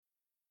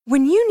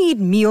When you need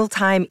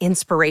mealtime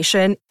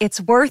inspiration,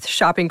 it's worth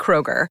shopping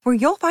Kroger, where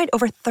you'll find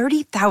over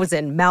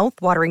 30,000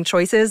 mouth-watering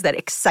choices that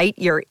excite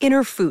your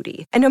inner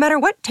foodie. And no matter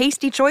what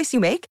tasty choice you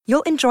make,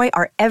 you'll enjoy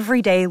our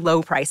everyday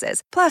low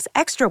prices, plus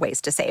extra ways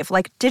to save,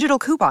 like digital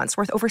coupons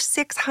worth over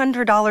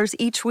 $600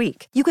 each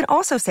week. You can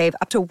also save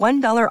up to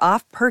 $1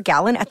 off per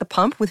gallon at the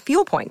pump with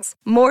fuel points.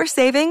 More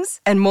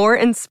savings and more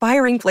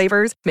inspiring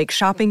flavors make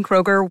shopping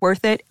Kroger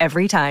worth it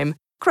every time.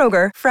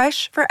 Kroger,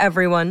 fresh for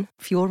everyone.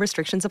 Fuel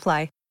restrictions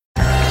apply.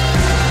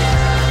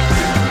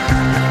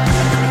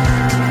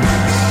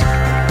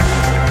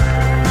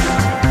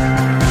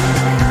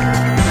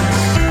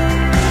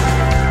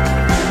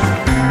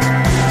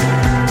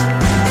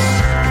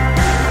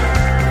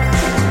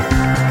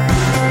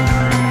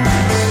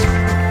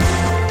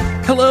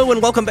 Hello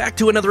and welcome back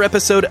to another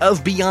episode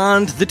of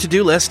Beyond the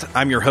To-Do List.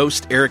 I'm your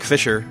host, Eric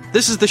Fisher.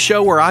 This is the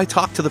show where I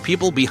talk to the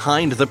people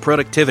behind the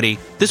productivity.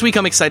 This week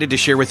I'm excited to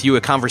share with you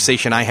a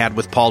conversation I had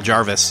with Paul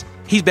Jarvis.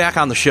 He's back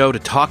on the show to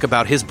talk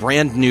about his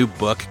brand new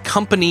book,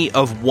 Company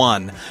of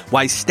One,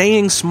 Why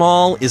Staying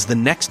Small is the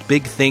Next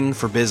Big Thing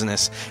for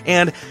Business.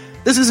 And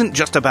this isn't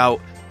just about,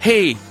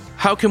 hey,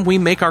 how can we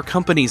make our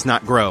companies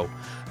not grow?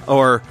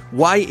 Or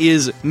why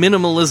is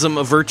minimalism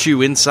a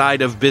virtue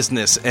inside of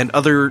business and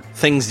other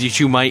things that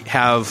you might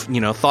have,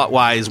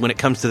 thought-wise when it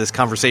comes to this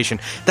conversation.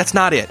 That's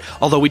not it,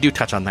 although we do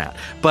touch on that.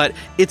 But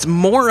it's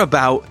more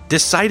about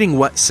deciding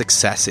what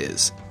success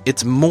is.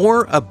 It's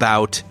more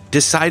about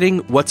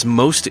deciding what's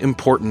most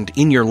important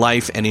in your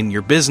life and in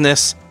your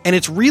business. And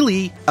it's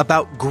really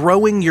about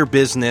growing your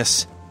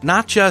business,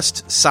 not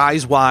just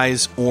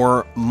size-wise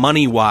or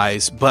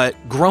money-wise, but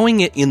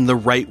growing it in the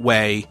right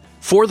way,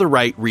 for the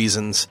right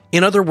reasons.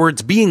 In other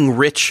words, being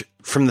rich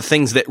from the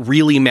things that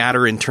really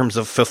matter in terms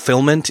of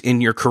fulfillment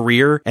in your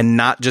career and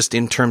not just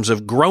in terms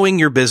of growing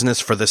your business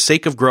for the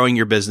sake of growing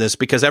your business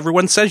because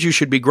everyone says you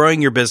should be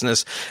growing your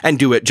business and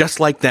do it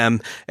just like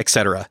them,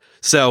 etc.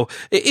 So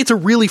it's a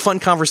really fun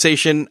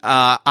conversation.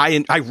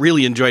 I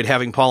really enjoyed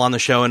having Paul on the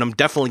show, and I'm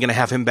definitely going to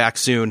have him back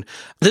soon.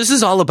 This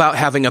is all about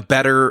having a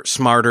better,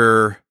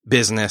 smarter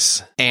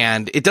business,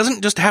 and it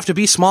doesn't just have to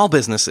be small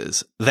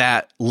businesses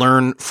that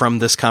learn from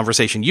this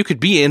conversation. You could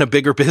be in a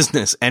bigger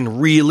business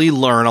and really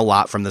learn a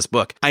lot from this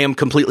book. I am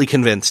completely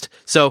convinced.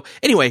 So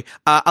anyway,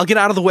 I'll get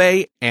out of the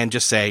way and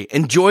just say,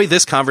 enjoy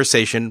this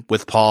conversation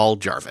with Paul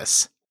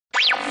Jarvis.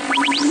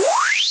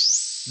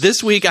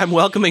 This week, I'm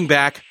welcoming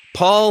back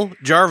Paul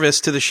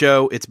Jarvis to the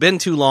show. It's been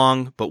too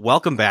long, but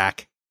welcome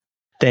back.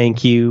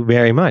 Thank you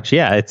very much.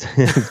 Yeah,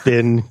 it's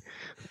been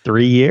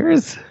 3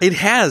 years? It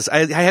has.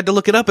 I had to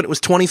look it up, and it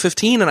was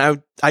 2015,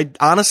 and I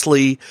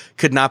honestly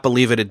could not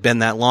believe it had been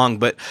that long.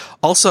 But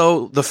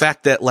also the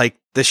fact that,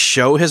 the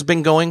show has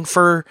been going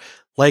for,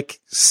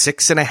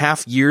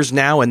 6.5 years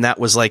now, and that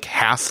was,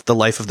 half the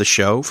life of the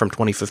show from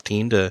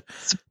 2015 to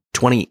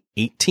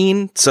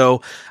 2018.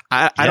 So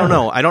I don't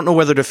know. I don't know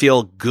whether to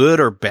feel good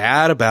or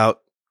bad about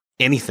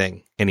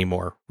anything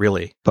anymore,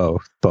 really.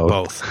 Both.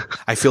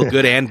 I feel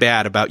good and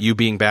bad about you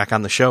being back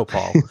on the show,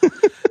 Paul.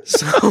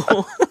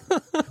 So...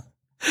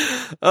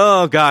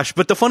 Oh gosh.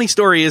 But the funny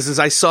story is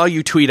I saw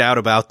you tweet out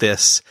about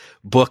this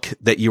book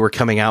that you were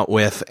coming out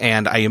with,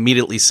 and I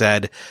immediately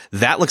said,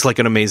 that looks like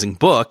an amazing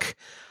book.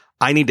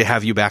 I need to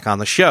have you back on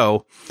the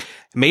show.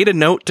 Made a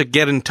note to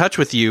get in touch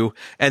with you.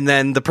 And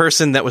then the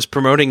person that was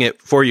promoting it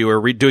for you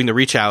or doing the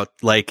reach out,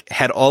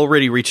 had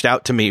already reached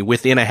out to me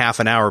within a half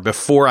an hour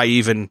before I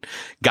even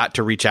got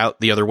to reach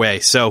out the other way.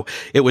 So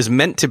it was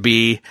meant to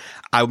be.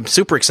 I'm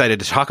super excited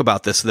to talk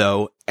about this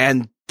though.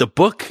 And the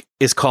book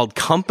is called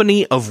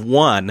Company of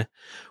One,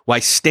 Why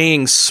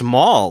Staying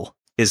Small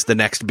is the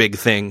Next Big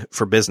Thing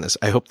for Business.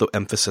 I hope the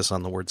emphasis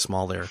on the word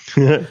small there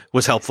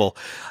was helpful.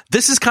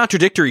 This is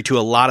contradictory to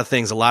a lot of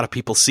things a lot of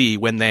people see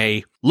when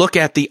they look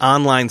at the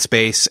online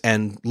space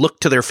and look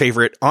to their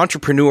favorite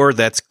entrepreneur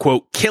that's,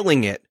 quote,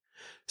 killing it.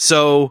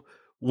 So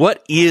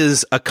what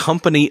is a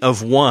company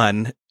of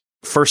one?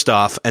 First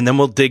off, and then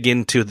we'll dig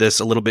into this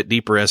a little bit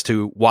deeper as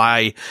to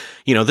why,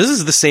 this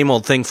is the same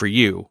old thing for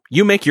you.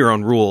 You make your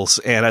own rules,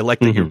 and I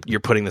like that you're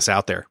putting this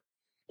out there.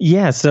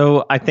 Yeah,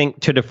 so I think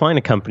to define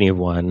a company of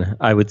one,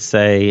 I would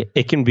say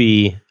it can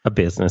be a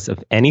business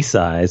of any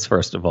size,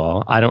 first of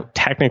all. I don't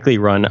technically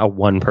run a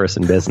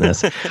one-person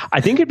business.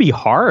 I think it'd be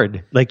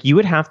hard. You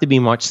would have to be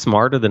much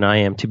smarter than I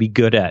am to be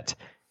good at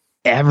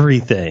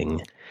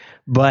everything.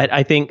 But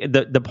I think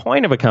the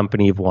point of a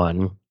company of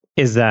one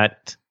is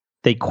that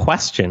they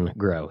question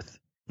growth,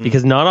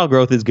 because not all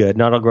growth is good.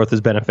 Not all growth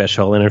is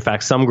beneficial. And in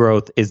fact, some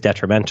growth is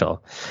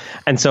detrimental.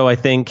 And so I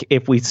think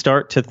if we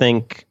start to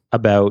think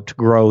about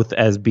growth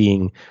as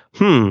being,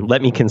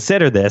 let me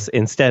consider this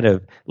instead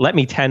of let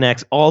me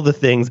 10x all the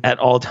things at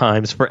all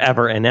times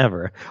forever and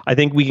ever, I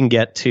think we can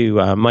get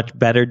to much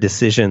better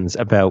decisions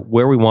about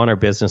where we want our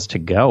business to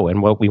go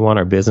and what we want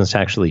our business to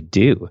actually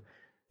do.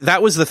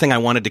 That was the thing I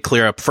wanted to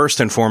clear up first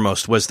and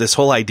foremost, was this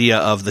whole idea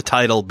of the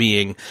title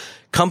being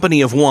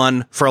Company of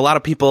One. For a lot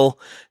of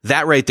people,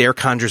 that right there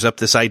conjures up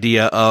this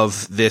idea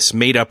of this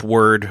made up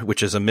word,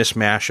 which is a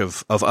mishmash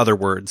of other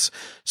words.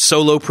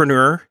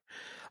 Solopreneur.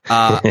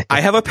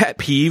 I have a pet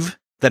peeve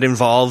that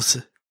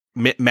involves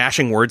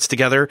mashing words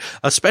together,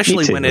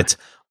 especially when it's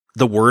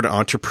the word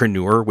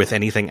entrepreneur with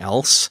anything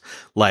else,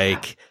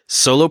 like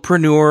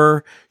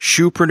solopreneur,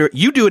 shoepreneur.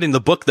 You do it in the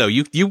book though.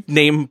 You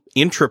name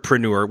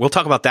intrapreneur. We'll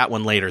talk about that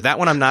one later. That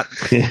one I'm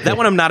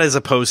not as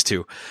opposed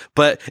to.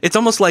 But it's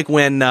almost like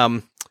when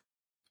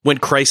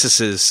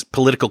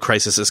political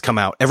crises come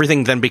out,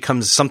 everything then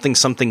becomes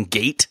something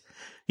gate.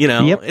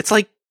 It's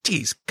like,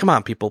 geez, come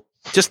on, people.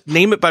 Just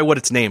name it by what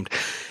it's named.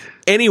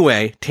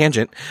 Anyway,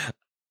 tangent.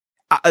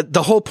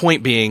 The whole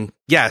point being,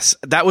 yes,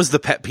 that was the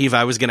pet peeve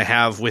I was going to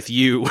have with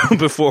you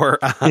before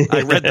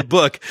I read the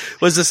book,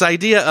 was this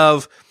idea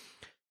of,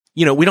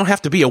 we don't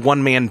have to be a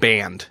one-man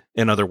band,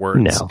 in other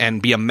words, and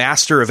be a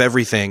master of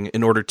everything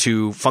in order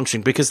to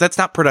function, because that's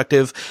not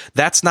productive.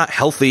 That's not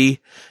healthy.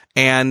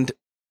 And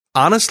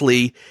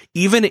honestly,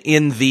 even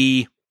in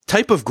the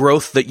type of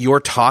growth that you're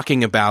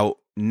talking about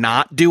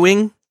not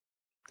doing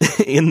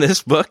in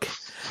this book,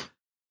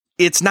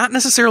 it's not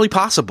necessarily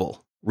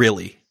possible,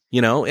 really.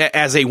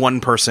 As a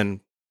one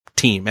person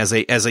team, as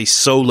a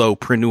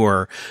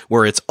solopreneur,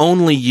 where it's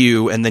only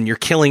you and then you're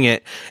killing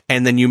it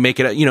and then you make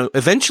it,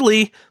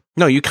 eventually,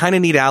 no, you kind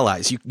of need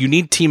allies. You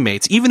need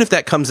teammates, even if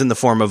that comes in the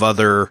form of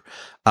other,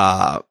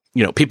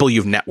 people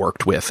you've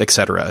networked with, et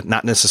cetera,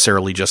 not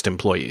necessarily just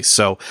employees.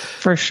 So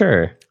for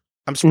sure.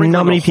 I'm sprinkling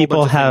not many a whole people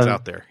bunch of have things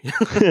out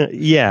there.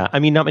 Yeah. I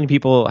mean, not many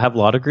people have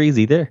law degrees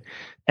either.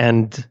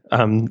 And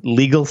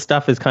legal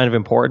stuff is kind of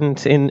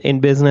important in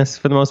business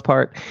for the most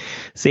part.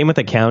 Same with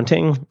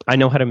accounting. I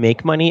know how to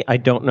make money. I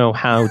don't know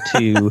how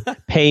to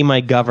pay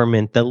my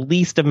government the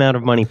least amount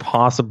of money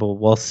possible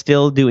while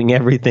still doing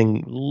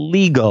everything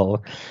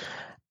legal.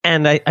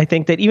 And I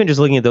think that even just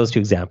looking at those two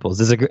examples,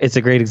 it's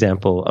a great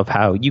example of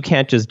how you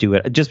can't just do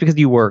it. Just because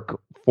you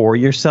work for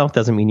yourself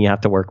doesn't mean you have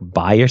to work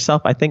by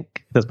yourself. I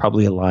think that's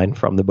probably a line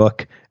from the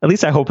book. At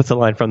least I hope it's a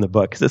line from the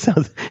book, because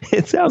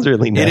it sounds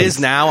really nice. It is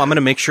now. I'm going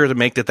to make sure to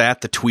make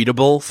that the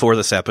tweetable for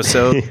this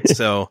episode.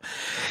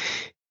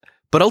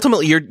 But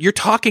ultimately, you're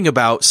talking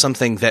about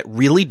something that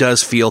really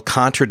does feel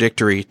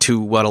contradictory to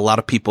what a lot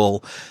of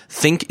people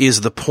think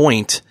is the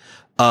point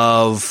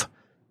of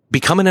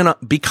becoming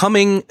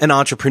an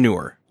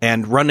entrepreneur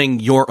and running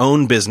your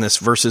own business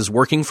versus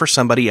working for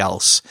somebody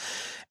else.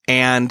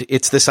 And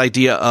it's this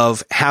idea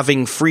of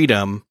having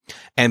freedom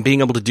and being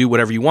able to do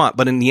whatever you want.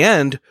 But in the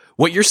end,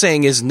 what you're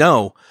saying is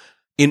no,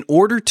 in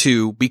order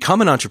to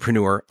become an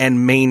entrepreneur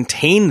and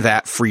maintain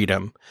that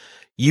freedom,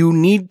 you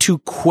need to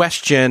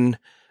question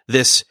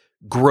this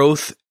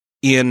growth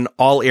in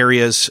all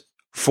areas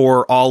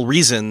for all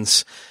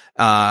reasons.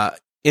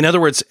 In other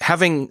words,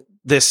 having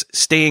this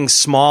staying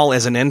small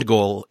as an end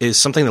goal is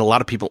something that a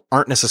lot of people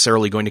aren't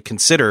necessarily going to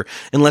consider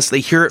unless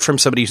they hear it from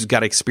somebody who's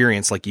got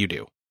experience like you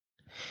do.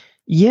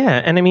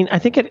 Yeah. And I mean, I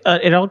think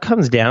it all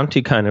comes down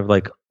to kind of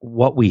like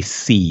what we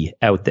see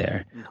out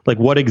there, like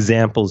what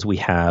examples we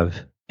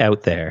have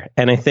out there.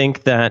 And I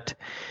think that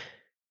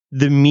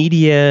the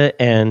media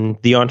and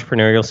the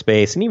entrepreneurial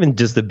space and even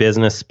just the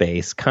business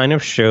space kind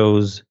of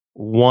shows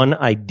one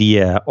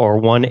idea or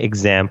one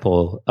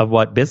example of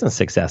what business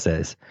success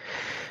is.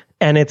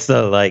 And it's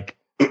the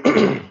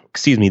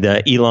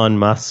the Elon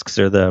Musks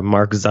or the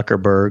Mark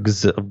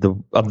Zuckerbergs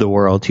of the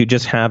world who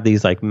just have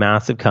these like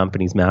massive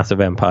companies, massive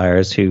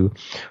empires who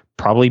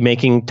probably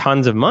making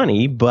tons of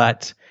money,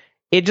 but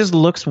it just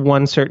looks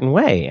one certain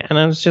way. And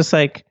I was just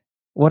like,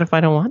 what if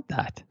I don't want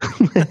that?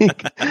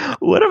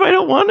 What if I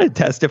don't want to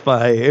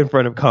testify in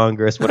front of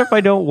Congress? What if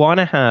I don't want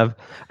to have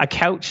a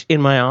couch in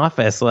my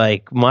office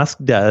like Musk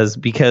does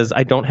because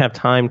I don't have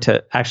time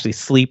to actually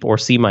sleep or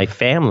see my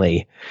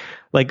family?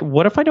 Like,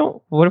 what if I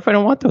don't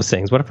want those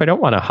things? What if I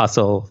don't want to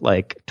hustle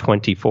like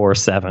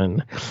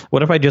 24/7?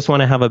 What if I just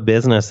want to have a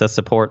business that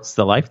supports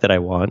the life that I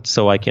want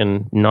so I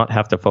can not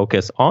have to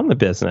focus on the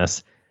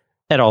business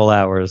at all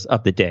hours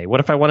of the day? What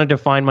if I want to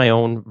define my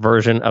own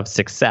version of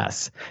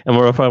success? And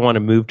what if I want to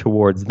move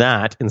towards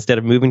that instead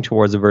of moving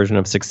towards a version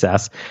of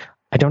success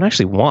I don't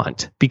actually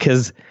want?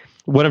 Because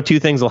one of two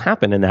things will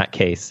happen in that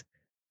case.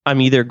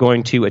 I'm either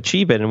going to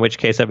achieve it, in which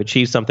case I've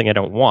achieved something I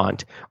don't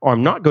want, or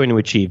I'm not going to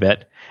achieve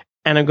it,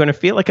 and I'm going to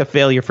feel like a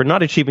failure for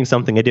not achieving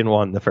something I didn't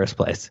want in the first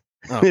place.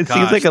 Seems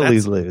like a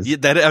lose-lose.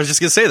 I was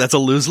just going to say, that's a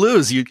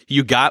lose-lose.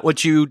 You got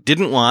what you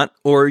didn't want,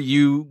 or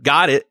you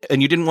got it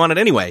and you didn't want it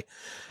anyway.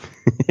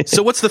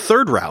 So what's the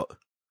third route?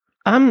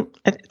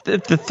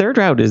 The third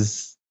route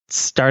is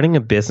starting a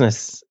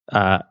business,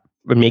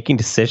 making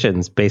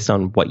decisions based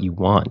on what you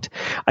want.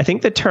 I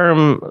think the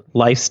term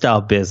lifestyle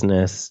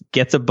business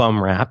gets a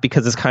bum rap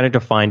because it's kind of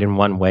defined in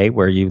one way,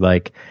 where you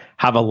like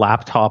have a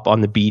laptop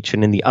on the beach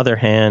and in the other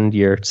hand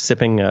you're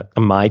sipping a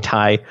Mai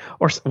Tai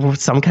or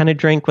some kind of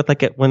drink with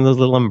like one of those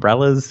little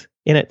umbrellas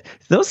in it.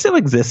 Do those still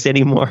exist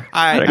anymore?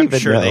 I'm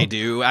sure they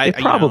do. They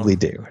probably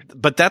do.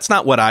 But that's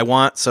not what I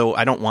want, so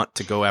I don't want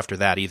to go after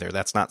that either.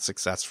 That's not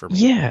success for me.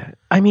 Yeah.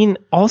 I mean,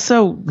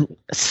 also,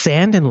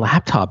 sand and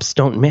laptops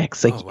don't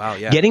mix. Like,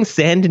 getting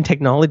sand and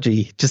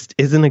technology just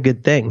isn't a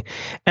good thing.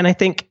 And I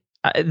think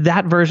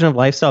that version of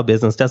lifestyle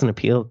business doesn't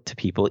appeal to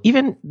people.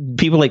 Even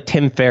people like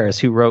Tim Ferriss,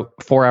 who wrote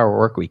 4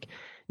 Hour Workweek,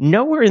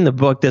 nowhere in the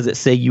book does it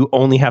say you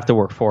only have to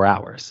work 4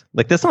 hours.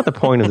 Like, that's not the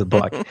point of the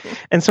book.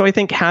 And so I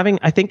think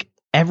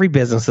every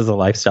business is a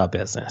lifestyle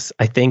business.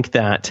 I think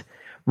that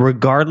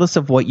regardless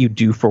of what you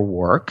do for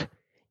work,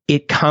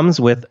 it comes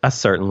with a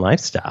certain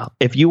lifestyle.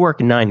 If you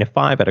work 9 to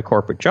 5 at a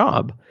corporate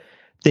job,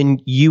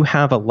 then you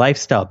have a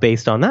lifestyle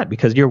based on that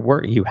because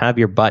you have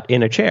your butt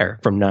in a chair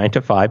from 9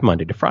 to 5,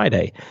 Monday to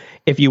Friday.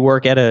 If you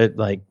work at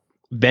a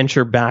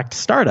venture-backed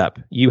startup,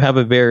 you have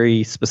a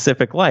very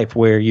specific life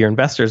where your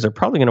investors are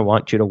probably going to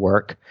want you to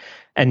work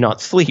and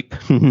not sleep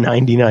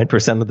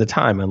 99% of the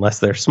time unless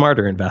they're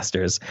smarter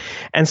investors.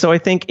 And so I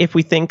think if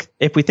we think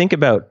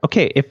about,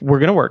 okay, if we're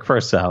going to work for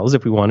ourselves,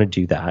 if we want to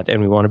do that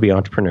and we want to be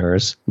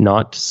entrepreneurs,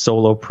 not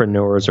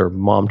solopreneurs or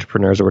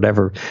momtrepreneurs or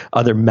whatever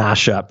other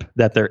mashup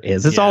that there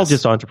is, it's all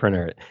just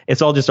entrepreneur.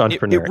 It's all just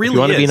entrepreneur. It really if you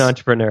want is. to be an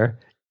entrepreneur,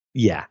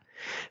 yeah.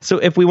 So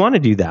if we want to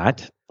do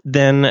that,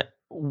 then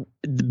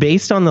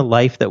based on the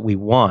life that we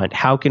want,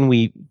 how can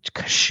we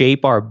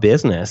shape our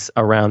business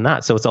around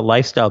that? So it's a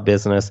lifestyle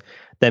business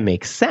that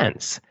makes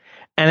sense.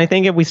 And I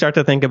think if we start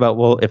to think about,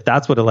 well, if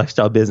that's what a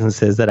lifestyle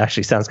business is, that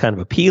actually sounds kind of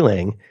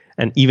appealing.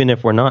 And even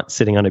if we're not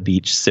sitting on a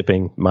beach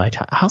sipping Mai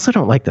Tai, I also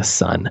don't like the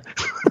sun.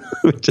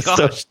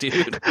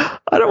 Dude. I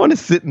don't want to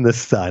sit in the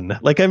sun.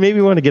 Like, I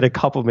maybe want to get a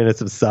couple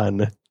minutes of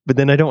sun, but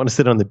then I don't want to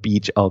sit on the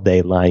beach all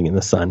day lying in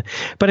the sun.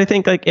 But I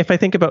think, like, if I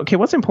think about, okay,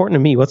 what's important to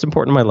me? What's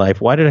important in my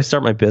life? Why did I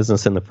start my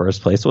business in the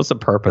first place? What's the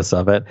purpose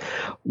of it?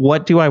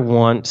 What do I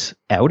want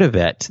out of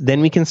it?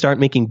 Then we can start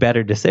making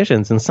better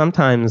decisions. And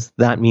sometimes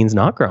that means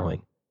not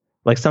growing.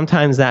 Like,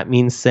 sometimes that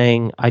means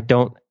saying, I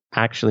don't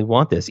actually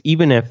want this.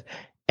 Even if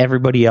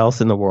everybody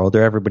else in the world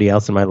or everybody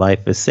else in my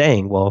life is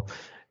saying, well,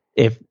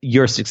 if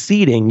you're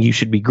succeeding, you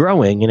should be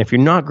growing. And if you're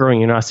not growing,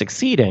 you're not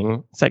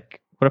succeeding. It's like,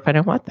 what if I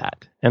don't want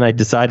that? And I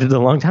decided a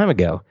long time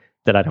ago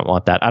that I don't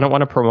want that. I don't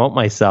want to promote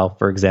myself,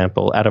 for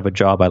example, out of a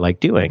job I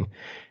like doing.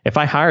 If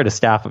I hired a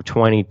staff of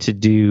 20 to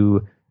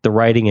do the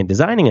writing and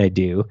designing I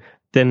do,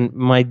 then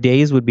my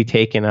days would be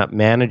taken up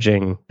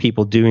managing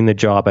people doing the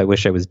job I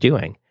wish I was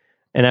doing.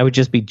 And I would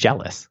just be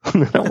jealous.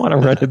 I don't want to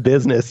run a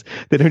business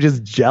that I'm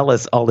just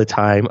jealous all the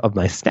time of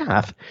my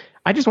staff.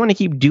 I just want to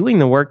keep doing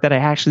the work that I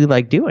actually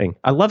like doing.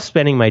 I love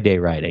spending my day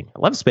writing. I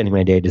love spending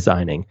my day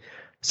designing.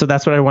 So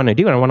that's what I want to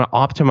do. And I want to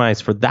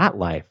optimize for that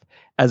life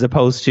as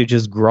opposed to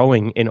just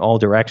growing in all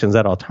directions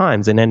at all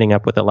times and ending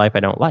up with a life I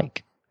don't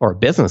like or a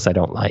business I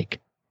don't like.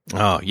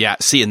 Oh, yeah.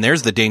 See, and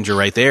there's the danger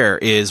right there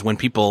is when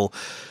people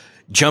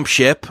jump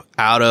ship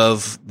out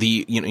of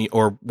the,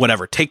 or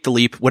whatever, take the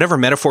leap, whatever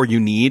metaphor you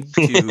need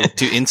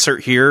to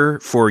insert here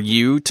for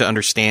you to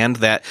understand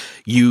that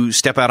you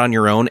step out on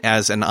your own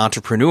as an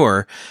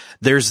entrepreneur.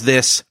 There's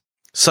this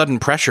sudden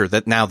pressure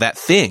that now that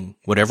thing,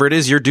 whatever it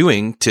is you're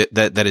doing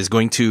that is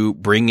going to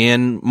bring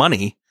in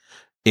money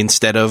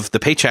instead of the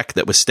paycheck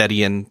that was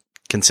steady and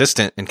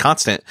consistent and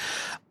constant,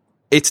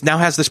 it now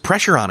has this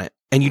pressure on it,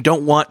 and you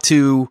don't want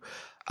to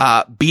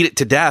beat it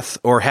to death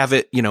or have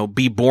it,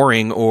 be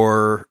boring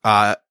or,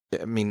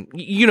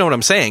 you know what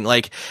I'm saying?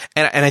 Like,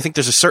 and I think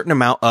there's a certain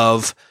amount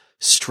of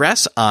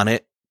stress on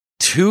it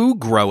to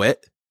grow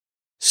it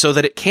so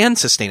that it can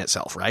sustain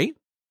itself, right?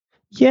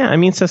 Yeah. I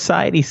mean,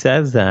 society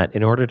says that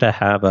in order to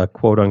have a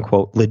quote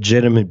unquote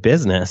legitimate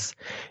business,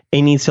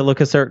 it needs to look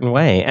a certain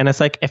way. And it's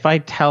like, if I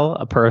tell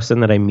a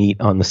person that I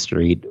meet on the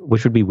street,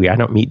 which would be weird, I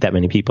don't meet that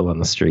many people on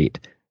the street.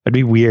 It'd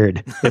be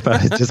weird if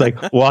I was just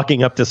like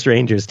walking up to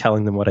strangers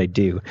telling them what I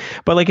do.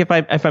 But like if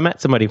I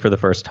met somebody for the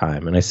first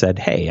time and I said,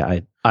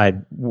 "Hey,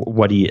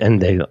 what do you?"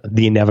 and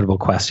the inevitable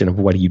question of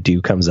 "what do you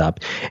do?" comes up,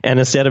 and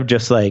instead of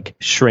just like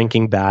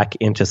shrinking back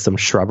into some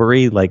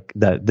shrubbery, like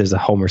that, there's a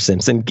Homer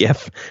Simpson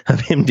gif of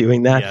him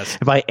doing that. Yes.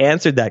 If I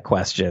answered that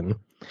question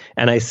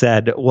and I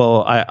said,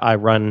 "Well, I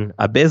run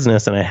a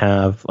business and I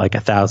have like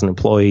 1,000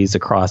 employees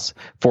across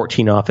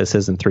 14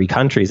 offices in 3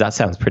 countries," that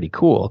sounds pretty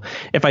cool.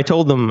 If I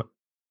told them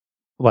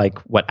like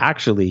what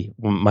actually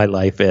my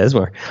life is,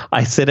 where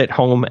I sit at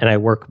home and I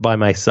work by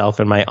myself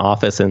in my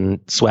office in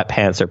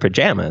sweatpants or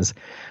pajamas,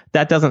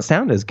 that doesn't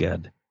sound as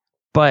good.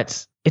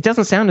 But it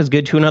doesn't sound as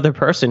good to another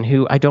person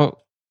who I don't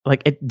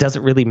like. It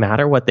doesn't really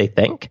matter what they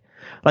think.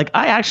 Like,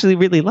 I actually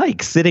really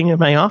like sitting in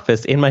my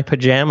office in my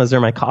pajamas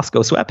or my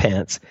Costco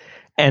sweatpants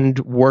and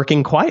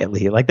working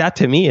quietly. Like, that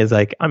to me is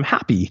like, I'm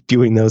happy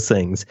doing those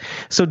things.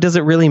 So does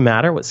it really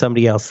matter what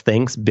somebody else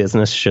thinks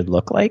business should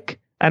look like?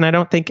 And I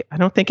don't think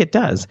it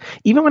does.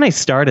 Even when I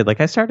started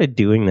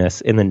doing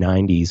this in the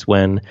 90s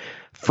when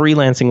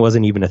freelancing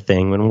wasn't even a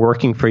thing, when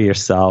working for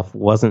yourself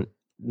wasn't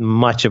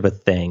much of a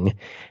thing.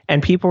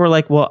 And people were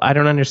like, "Well, I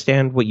don't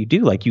understand what you do.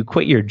 Like, you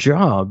quit your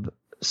job.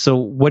 So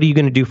what are you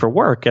going to do for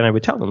work?" And I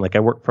would tell them, like, I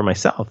work for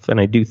myself and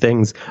I do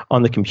things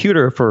on the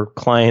computer for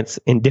clients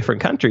in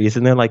different countries.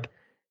 And they're like,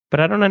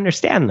 "But I don't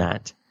understand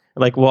that."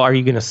 Like, "Well, are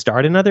you going to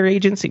start another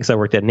agency?" Because I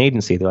worked at an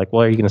agency. They're like,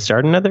 "Well, are you going to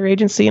start another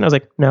agency?" And I was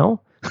like,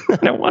 "No, I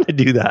don't want to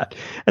do that."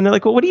 And they're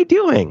like, "Well, what are you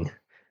doing?"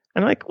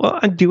 And I'm like, "Well,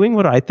 I'm doing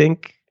what I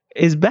think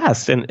is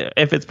best. And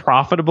if it's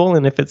profitable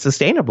and if it's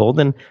sustainable,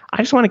 then I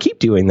just want to keep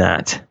doing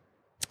that."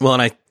 Well,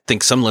 and I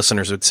think some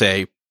listeners would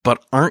say,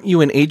 but aren't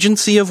you an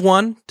agency of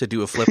one, to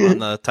do a flip on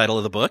the title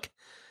of the book?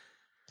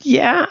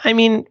 Yeah, I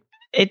mean,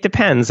 it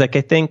depends. Like,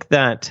 I think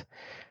that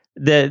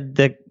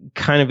the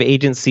kind of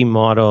agency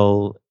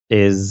model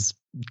is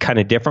kind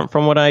of different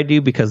from what I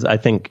do, because I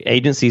think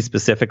agencies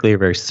specifically are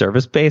very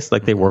service-based,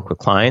 like they work with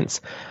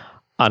clients.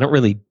 I don't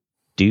really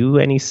do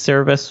any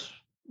service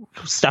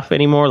stuff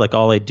anymore. Like,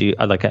 all I do,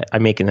 I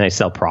make and I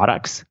sell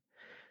products.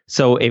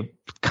 So it's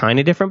kind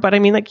of different, but I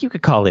mean, like, you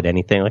could call it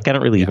anything. Like, I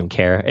don't really even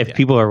care. If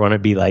people want to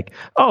be like,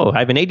 oh, I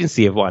have an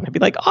agency of one, I'd be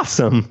like,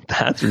 awesome.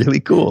 That's really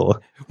cool.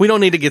 We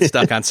don't need to get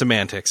stuck on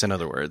semantics, in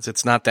other words.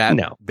 It's not that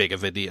big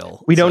of a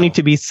deal. We don't need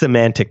to be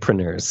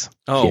semanticpreneurs.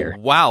 Oh, here.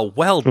 Wow.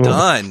 Well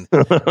done.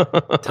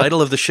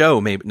 Title of the show,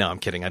 maybe. No, I'm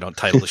kidding. I don't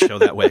title the show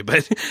that way,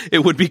 but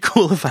it would be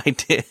cool if I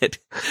did.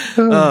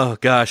 Oh,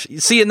 gosh.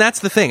 See, and that's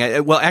the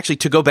thing. Well, actually,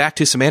 to go back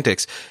to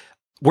semantics,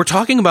 we're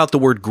talking about the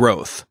word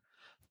growth.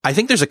 I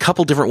think there's a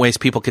couple different ways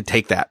people could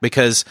take that,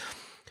 because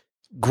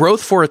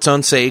growth for its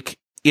own sake,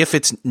 if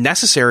it's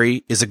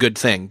necessary, is a good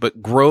thing.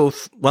 But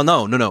growth, well,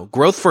 no.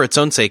 Growth for its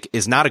own sake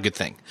is not a good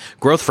thing.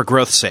 Growth for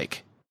growth's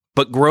sake.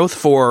 But growth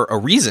for a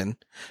reason,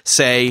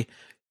 say,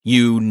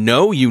 you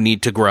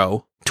need to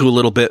grow to a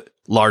little bit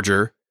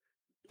larger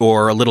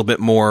or a little bit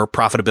more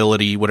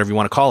profitability, whatever you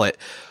want to call it,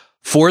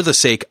 for the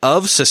sake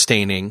of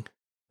sustaining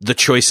the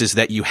choices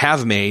that you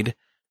have made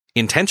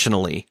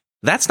intentionally.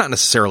 That's not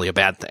necessarily a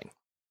bad thing.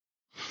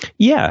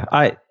 Yeah,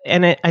 I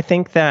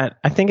think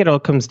it all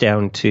comes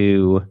down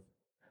to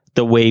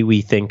the way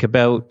we think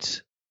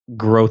about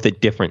growth at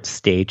different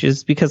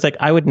stages, because, like,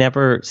 I would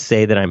never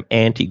say that I'm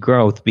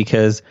anti-growth,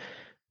 because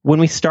when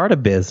we start a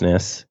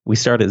business, we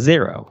start at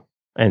zero,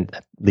 and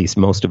at least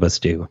most of us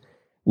do.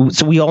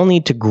 So we all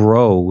need to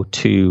grow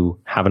to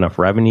have enough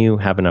revenue,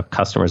 have enough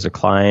customers or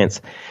clients,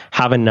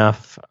 have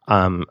enough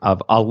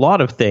of a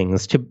lot of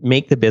things to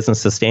make the business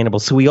sustainable.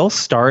 So we all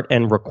start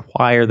and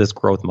require this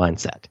growth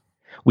mindset.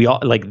 We all,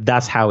 like,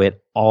 that's how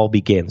it all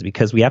begins,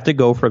 because we have to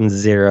go from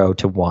 0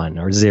 to 1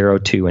 or 0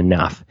 to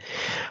enough.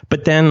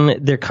 But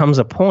then there comes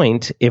a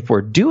point, if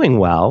we're doing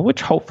well,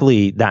 which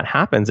hopefully that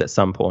happens at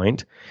some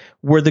point,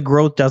 where the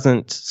growth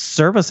doesn't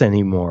serve us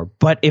anymore.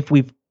 But if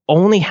we've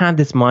only had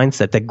this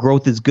mindset that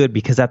growth is good,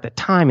 because at the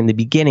time, in the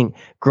beginning,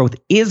 growth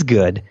is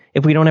good,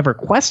 if we don't ever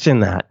question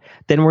that,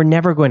 then we're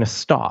never going to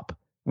stop.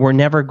 We're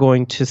never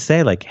going to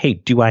say, like, hey,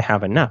 do I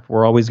have enough?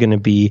 We're always going to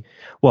be,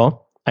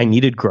 well, I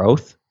needed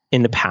growth.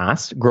 In the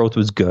past, growth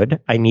was good.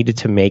 I needed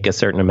to make a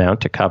certain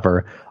amount to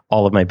cover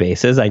all of my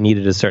bases. I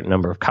needed a certain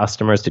number of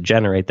customers to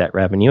generate that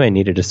revenue. I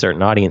needed a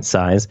certain audience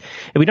size.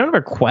 If we don't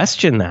ever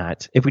question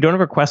that, if we don't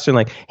ever question,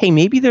 like, hey,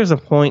 maybe there's a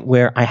point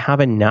where I have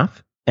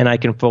enough and I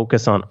can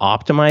focus on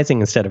optimizing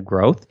instead of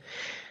growth,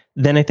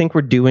 then I think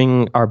we're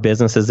doing our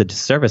businesses a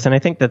disservice. And I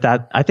think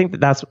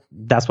that's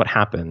what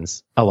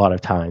happens a lot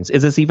of times.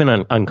 Is it's even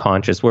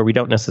unconscious, where we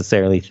don't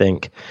necessarily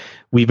think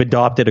we've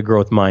adopted a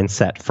growth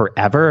mindset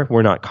forever.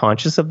 We're not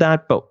conscious of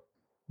that, but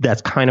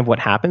that's kind of what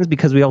happens,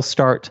 because we all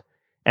start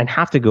and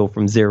have to go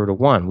from 0 to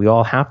 1. We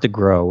all have to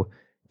grow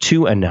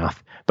to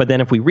enough. But then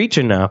if we reach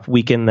enough,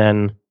 we can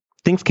then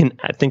things can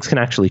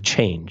actually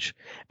change.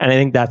 And I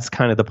think that's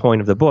kind of the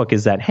point of the book,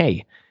 is that,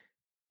 hey,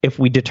 if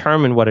we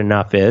determine what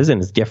enough is,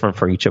 and it's different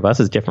for each of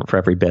us, it's different for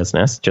every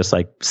business, just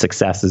like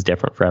success is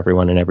different for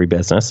everyone in every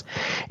business.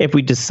 If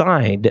we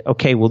decide,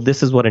 okay, well,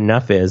 this is what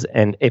enough is,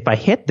 and if I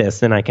hit this,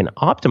 then I can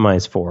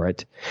optimize for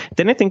it,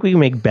 then I think we can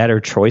make better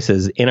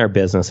choices in our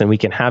business, and we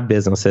can have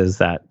businesses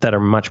that are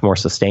much more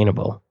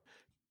sustainable.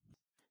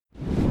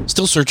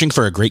 Still searching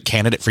for a great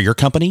candidate for your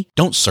company?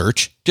 Don't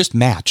search, just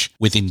match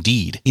with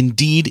Indeed.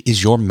 Indeed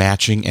is your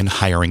matching and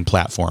hiring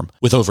platform.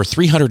 With over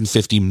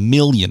 350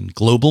 million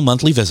global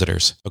monthly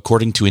visitors,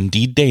 according to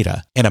Indeed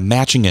data, and a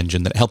matching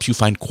engine that helps you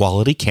find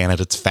quality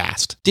candidates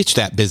fast. Ditch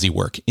that busy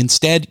work.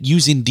 Instead,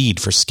 use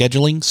Indeed for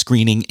scheduling,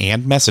 screening,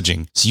 and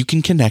messaging so you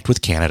can connect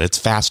with candidates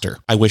faster.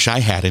 I wish I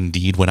had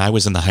Indeed when I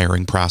was in the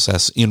hiring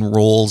process in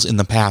roles in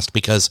the past,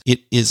 because it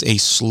is a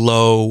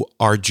slow,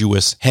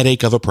 arduous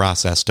headache of a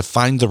process to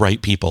find the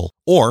right people.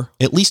 Or,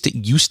 at least it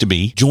used to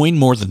be. Join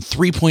more than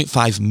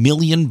 3.5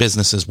 million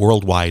businesses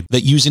worldwide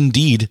that use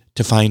Indeed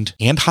to find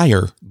and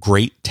hire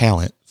great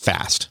talent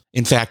fast.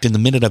 In fact, in the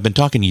minute I've been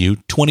talking to you,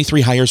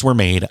 23 hires were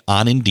made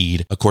on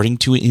Indeed, according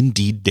to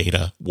Indeed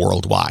data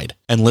worldwide.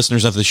 And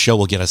listeners of this show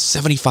will get a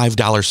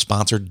 $75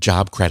 sponsored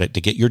job credit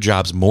to get your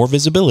jobs more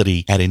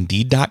visibility at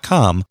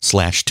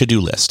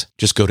Indeed.com/to-do list.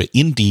 Just go to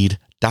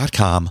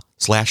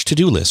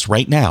Indeed.com/to-do list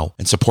right now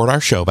and support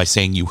our show by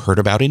saying you heard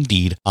about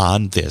Indeed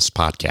on this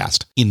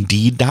podcast.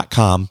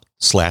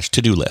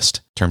 Indeed.com/to-do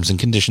list. Terms and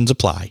conditions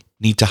apply.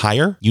 Need to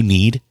hire? You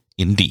need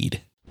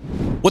Indeed.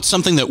 What's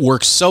something that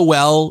works so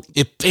well,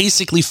 it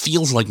basically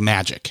feels like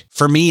magic?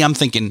 For me, I'm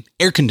thinking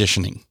air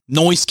conditioning,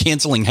 noise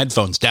canceling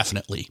headphones,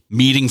 definitely.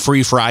 Meeting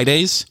free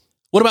Fridays?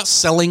 What about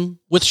selling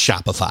with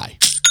Shopify?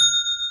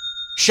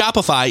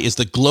 Shopify is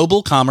the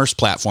global commerce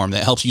platform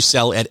that helps you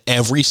sell at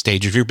every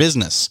stage of your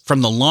business.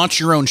 From the launch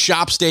your own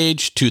shop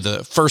stage to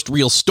the first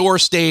real store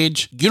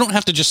stage, you don't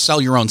have to just sell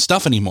your own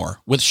stuff anymore.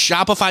 With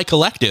Shopify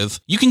Collective,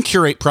 you can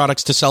curate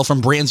products to sell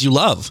from brands you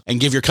love and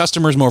give your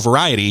customers more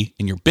variety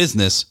and your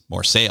business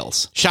more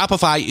sales.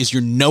 Shopify is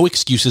your no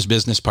excuses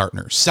business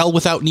partner. Sell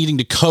without needing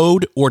to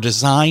code or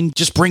design.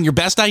 Just bring your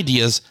best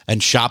ideas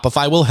and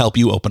Shopify will help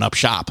you open up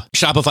shop.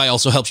 Shopify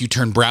also helps you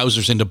turn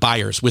browsers into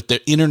buyers with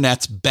the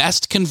internet's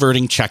best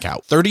converting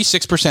checkout,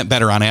 36%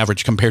 better on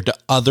average compared to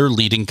other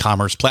leading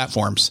commerce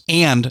platforms.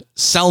 And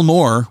sell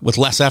more with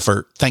less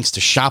effort thanks to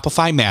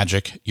Shopify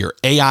Magic, your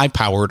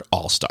AI-powered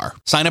all-star.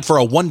 Sign up for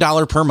a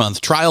 $1 per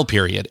month trial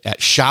period at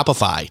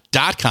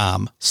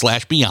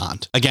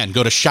shopify.com/beyond. Again,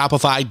 go to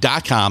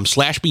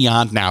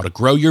shopify.com/beyond now to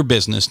grow your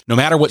business no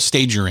matter what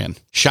stage you're in.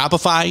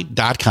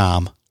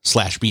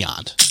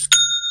 Shopify.com/beyond.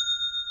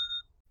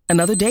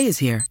 Another day is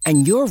here,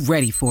 and you're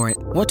ready for it.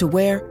 What to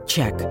wear?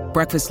 Check.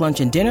 Breakfast, lunch,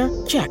 and dinner?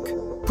 Check.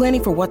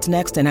 Planning for what's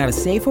next and how to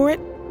save for it?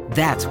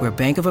 That's where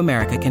Bank of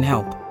America can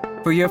help.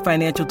 For your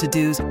financial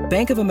to-dos,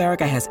 Bank of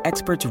America has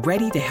experts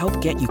ready to help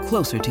get you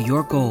closer to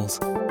your goals.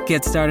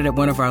 Get started at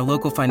one of our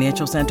local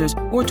financial centers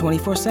or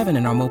 24/7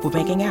 in our mobile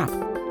banking app.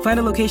 Find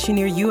a location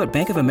near you at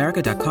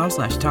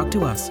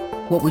bankofamerica.com/talktous.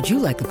 What would you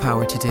like the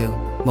power to do?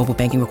 Mobile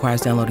banking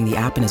requires downloading the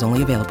app and is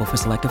only available for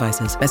select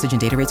devices. Message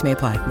and data rates may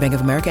apply. Bank of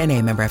America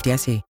NA, member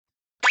FDIC.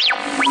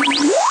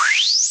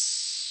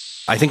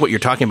 I think what you're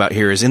talking about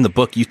here is in the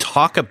book, you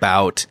talk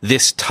about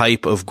this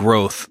type of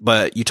growth,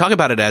 but you talk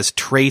about it as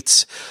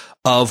traits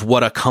of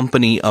what a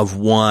company of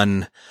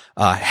one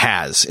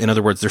has. In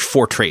other words, there's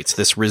 4 traits: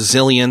 this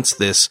resilience,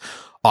 this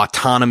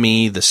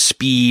autonomy, the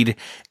speed,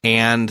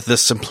 and the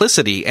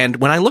simplicity. And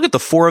when I look at the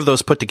 4 of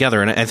those put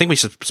together, and I think we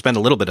should spend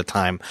a little bit of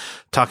time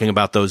talking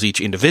about those each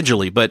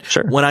individually, but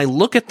Sure. When I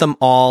look at them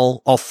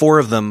all 4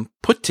 of them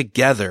put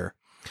together,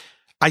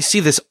 I see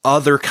this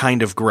other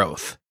kind of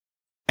growth.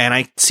 And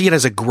I see it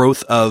as a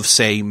growth of,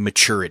 say,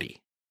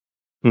 maturity.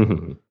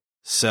 Mm-hmm.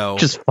 So,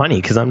 Which is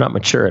funny because I'm not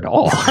mature at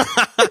all.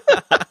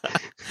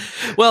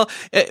 well,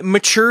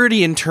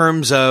 maturity in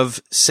terms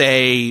of,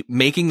 say,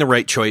 making the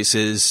right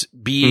choices,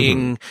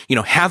 being,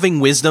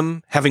 having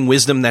wisdom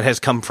that has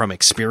come from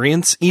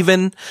experience,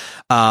 even,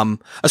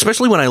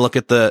 especially when I look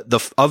at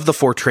of the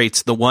 4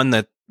 traits, the one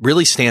that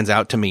really stands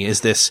out to me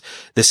is this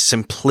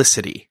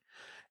simplicity,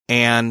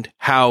 and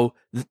how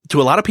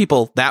to a lot of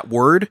people that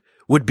word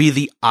would be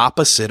the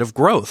opposite of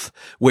growth,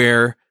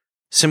 where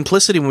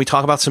simplicity, when we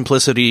talk about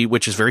simplicity,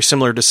 which is very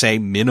similar to, say,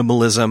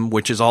 minimalism,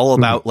 which is all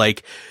about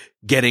like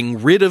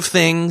getting rid of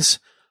things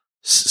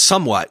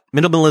somewhat.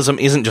 Minimalism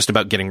isn't just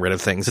about getting rid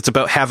of things. It's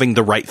about having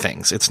the right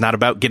things. It's not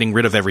about getting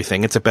rid of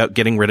everything. It's about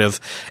getting rid of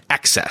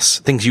excess,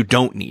 things you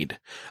don't need,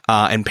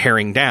 and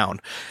paring down.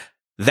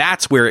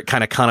 That's where it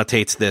kind of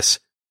connotates this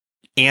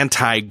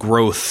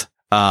anti-growth,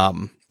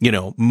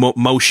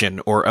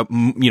 motion, or,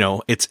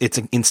 it's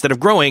instead of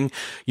growing,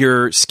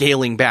 you're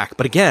scaling back.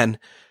 But again,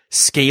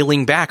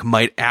 scaling back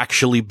might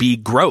actually be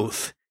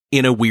growth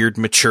in a weird,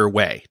 mature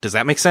way. Does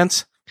that make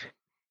sense?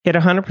 It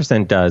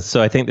 100% does.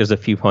 So I think there's a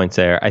few points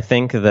there. I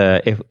think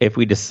if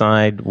we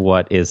decide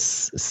what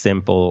is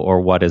simple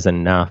or what is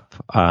enough,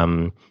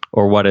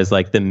 or what is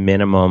like the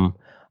minimum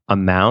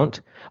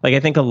amount, like I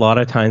think a lot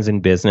of times in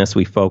business,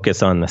 we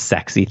focus on the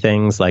sexy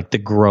things, like the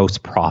gross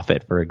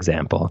profit, for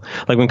example.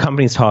 Like when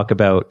companies talk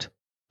about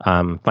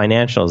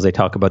financials, they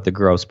talk about the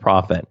gross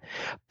profit.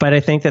 But I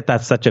think that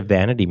that's such a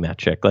vanity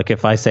metric. Like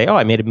if I say,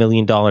 I made $1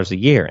 million a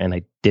year, and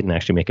I didn't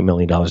actually make $1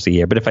 million a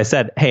year, but if I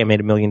said, hey, I made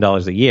 $1 million a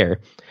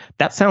year,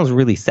 that sounds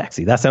really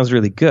sexy. That sounds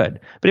really good.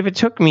 But if it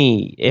took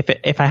me,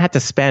 if I had to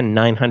spend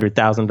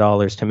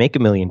 $900,000 to make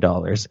 $1 million,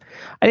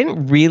 I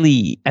didn't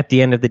really, at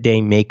the end of the day,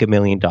 make $1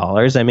 million.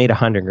 I made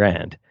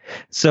 $100,000.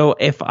 So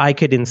if I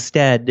could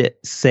instead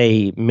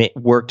say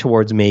work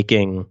towards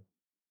making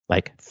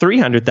like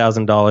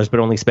 $300,000, but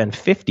only spend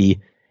 $50,000.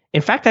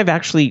 In fact, I've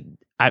actually,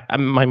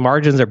 my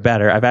margins are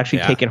better. I've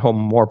actually taken home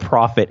more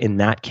profit in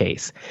that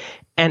case.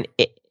 And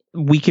it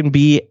can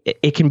be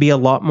a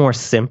lot more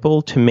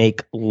simple to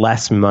make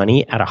less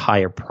money at a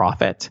higher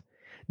profit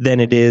than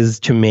it is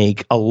to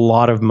make a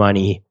lot of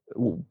money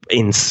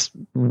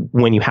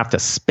when you have to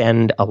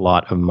spend a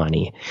lot of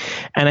money.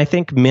 And I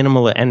think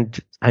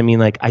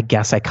I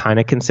guess I kind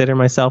of consider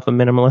myself a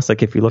minimalist.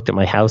 Like if you looked at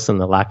my house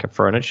and the lack of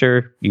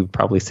furniture, you'd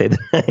probably say that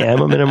I am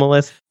a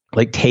minimalist.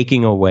 Like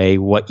taking away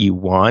what you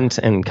want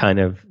and kind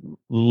of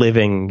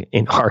living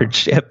in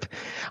hardship.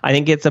 I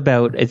think it's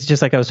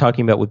just like I was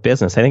talking about with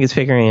business. I think it's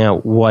figuring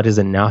out what is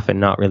enough and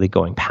not really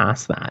going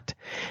past that.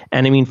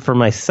 And I mean, for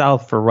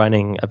myself, for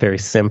running a very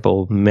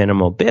simple,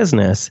 minimal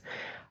business,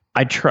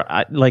 I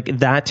try, like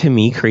that to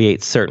me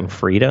creates certain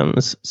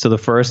freedoms. So the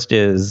first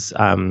is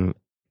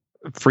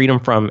freedom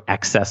from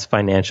excess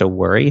financial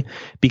worry,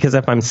 because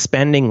if I'm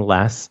spending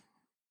less,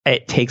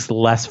 it takes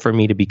less for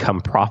me to become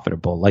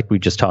profitable, like we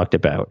just talked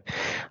about.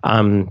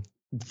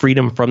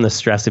 Freedom from the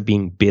stress of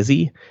being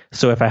busy.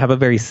 So if I have a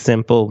very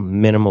simple,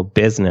 minimal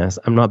business,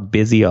 I'm not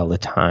busy all the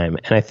time.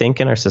 And I think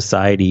in our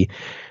society,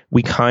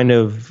 we kind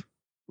of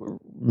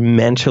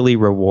mentally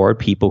reward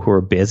people who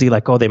are busy.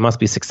 Like, oh, they must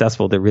be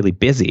successful. They're really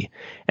busy.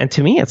 And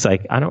to me, it's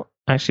like, I don't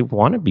actually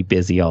want to be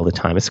busy all the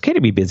time. It's okay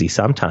to be busy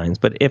sometimes,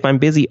 but if I'm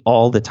busy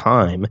all the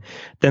time,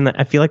 then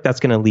I feel like that's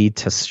going to lead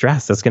to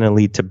stress. That's going to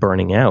lead to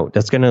burning out.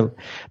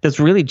 That's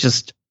really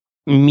just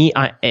me.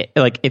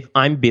 Like, if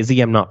I'm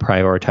busy, I'm not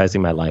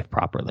prioritizing my life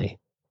properly.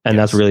 And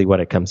that's really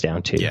what it comes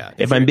down to. Yeah.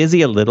 If I'm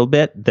busy a little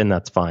bit, then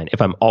that's fine.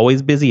 If I'm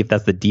always busy, if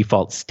that's the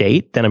default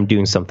state, then I'm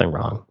doing something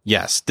wrong.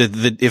 Yes.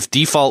 If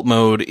default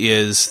mode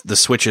is the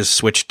switch is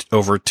switched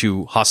over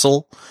to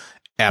hustle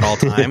at all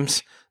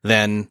times,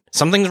 then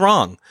something's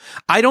wrong.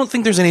 I don't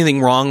think there's anything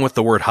wrong with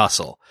the word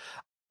hustle.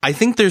 I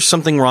think there's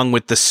something wrong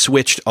with the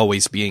switch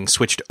always being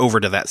switched over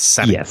to that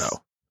setting,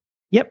 though.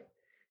 Yep.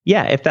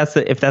 Yeah. If that's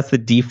the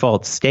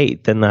default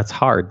state, then that's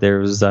hard.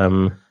 There's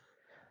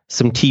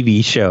some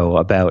TV show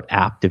about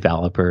app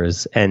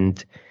developers,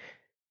 and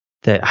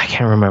I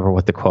can't remember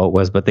what the quote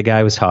was, but the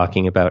guy was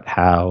talking about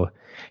how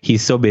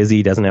he's so busy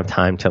he doesn't have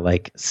time to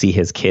like see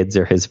his kids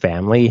or his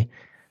family.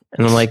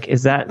 And I'm like,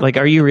 is that like,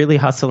 are you really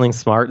hustling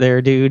smart there,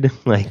 dude?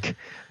 Like,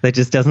 that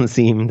doesn't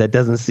seem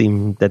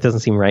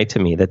right to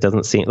me. That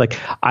doesn't seem like,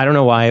 I don't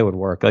know why it would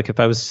work. Like,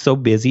 if I was so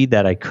busy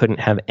that I couldn't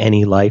have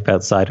any life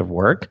outside of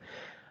work,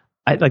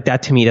 like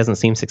that to me doesn't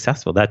seem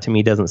successful. That to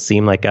me doesn't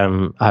seem like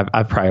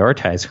I've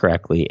prioritized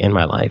correctly in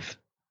my life.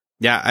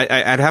 Yeah,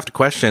 I'd have to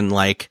question,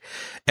 like,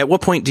 at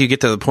what point do you get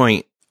to the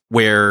point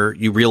where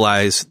you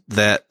realize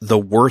that the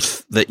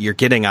worth that you're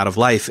getting out of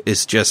life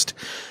is just,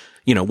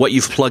 you know, what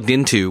you've plugged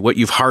into, what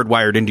you've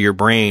hardwired into your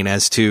brain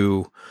as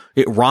to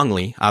it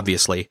wrongly,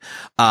 obviously,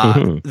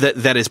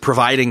 that is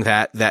providing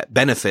that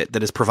benefit,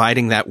 that is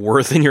providing that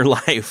worth in your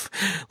life.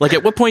 Like,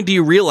 at what point do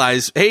you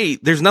realize, hey,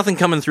 there's nothing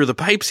coming through the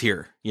pipes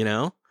here, you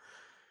know?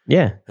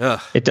 Yeah.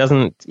 Ugh. It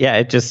doesn't,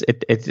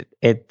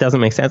 it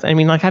doesn't make sense. I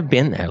mean, like, I've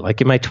been there,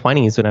 like in my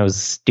 20s when I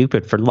was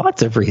stupid for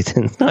lots of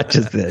reasons, not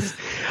just this.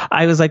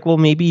 I was like, well,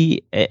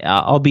 maybe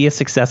I'll be a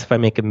success if I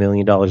make $1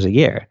 million a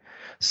year.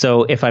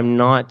 So if I'm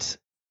not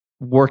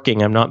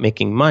working, I'm not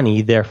making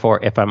money.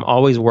 Therefore, if I'm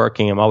always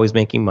working, I'm always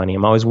making money.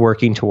 I'm always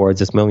working towards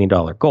this $1 million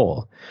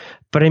goal.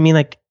 But I mean,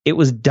 like, it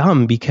was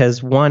dumb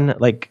because one,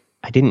 like,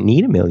 I didn't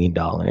need $1 million.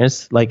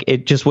 Like,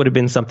 it just would have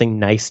been something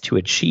nice to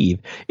achieve.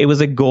 It was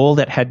a goal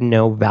that had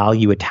no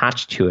value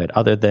attached to it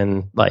other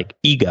than like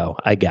ego,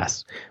 I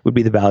guess, would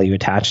be the value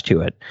attached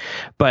to it.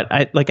 But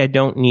I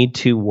don't need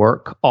to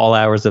work all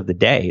hours of the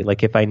day.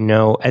 Like, if I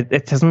know,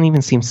 it doesn't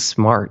even seem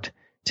smart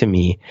to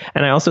me.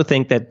 And I also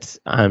think that,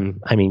 I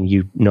mean,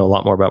 you know a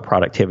lot more about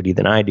productivity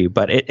than I do,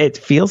 but it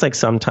feels like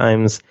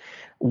sometimes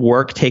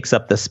work takes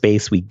up the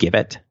space we give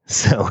it.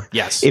 So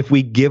yes, if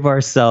we give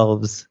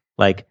ourselves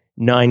like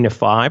 9 to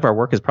 5, our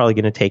work is probably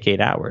going to take 8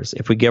 hours.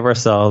 If we give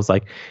ourselves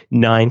like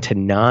 9 to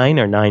 9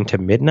 or 9 to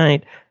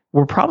midnight,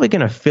 we're probably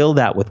going to fill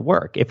that with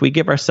work. If we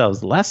give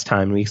ourselves less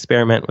time, we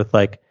experiment with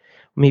like,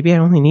 maybe I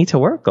only need to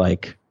work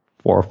like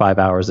 4 or 5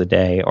 hours a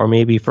day. Or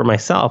maybe for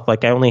myself,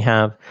 like I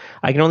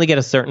can only get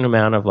a certain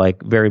amount of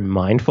like very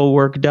mindful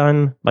work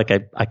done. Like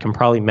I can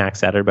probably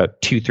max out at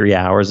about 2-3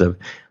 hours of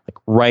like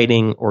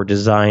writing or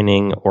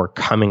designing or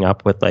coming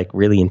up with like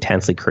really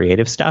intensely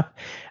creative stuff.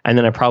 And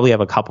then I probably have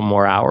a couple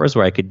more hours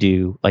where I could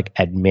do like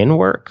admin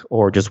work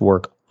or just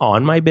work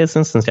on my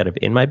business instead of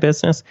in my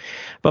business.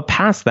 But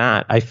past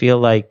that, I feel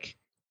like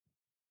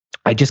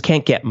I just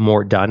can't get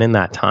more done in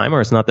that time,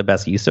 or it's not the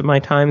best use of my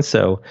time.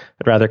 So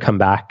I'd rather come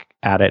back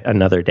at it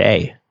another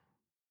day.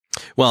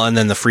 Well, and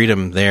then the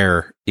freedom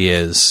there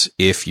is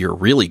if you're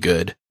really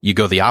good, you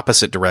go the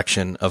opposite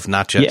direction of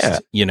not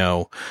just,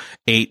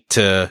 8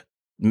 to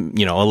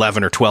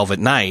 11 or 12 at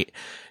night.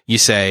 You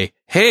say,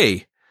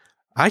 hey,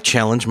 I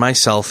challenge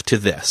myself to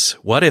this.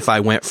 What if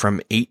I went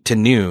from 8 to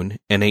noon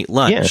and ate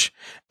lunch?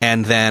 Yeah.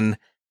 And then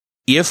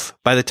if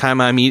by the time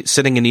I'm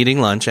sitting and eating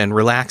lunch and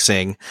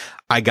relaxing,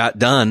 I got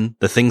done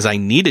the things I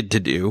needed to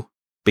do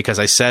because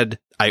I said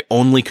I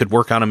only could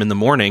work on them in the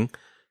morning,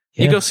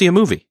 you go see a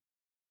movie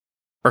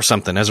or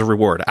something as a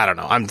reward. I don't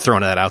know. I'm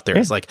throwing that out there.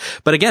 Yeah. It's like,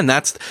 but again,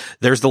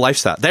 there's the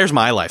lifestyle. There's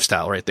my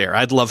lifestyle right there.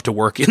 I'd love to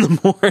work in the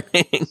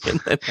morning and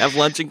then have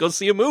lunch and go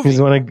see a movie. You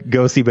just want to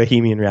go see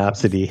Bohemian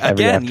Rhapsody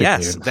every afternoon.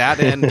 Yes, that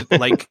and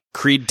like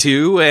Creed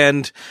 2,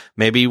 and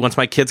maybe once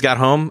my kids got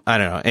home, I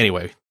don't know.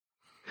 Anyway,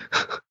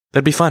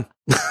 that'd be fun.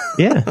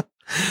 Yeah.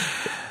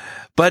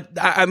 But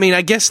I mean,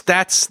 I guess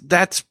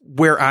that's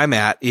where I'm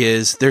at,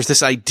 is there's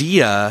this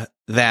idea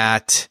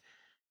that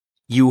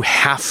you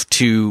have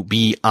to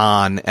be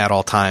on at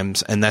all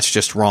times, and that's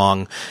just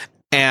wrong.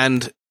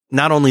 And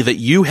not only that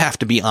you have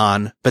to be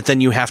on, but then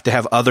you have to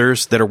have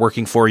others that are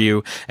working for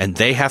you, and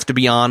they have to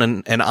be on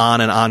and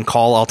on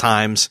call all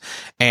times.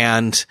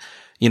 And,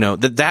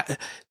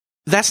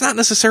 that's not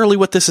necessarily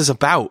what this is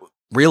about,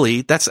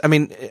 really.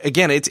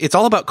 Again, it's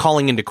all about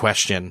calling into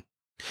question.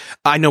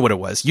 I know what it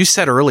was. You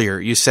said earlier,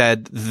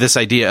 this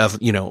idea of,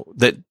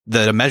 that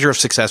a measure of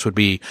success would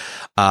be,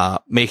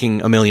 making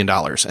 $1 million,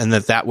 and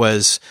that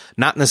was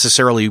not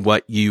necessarily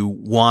what you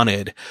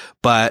wanted,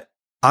 but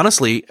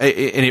honestly,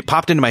 and it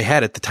popped into my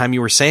head at the time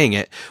you were saying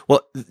it,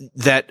 well,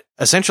 that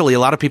essentially a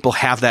lot of people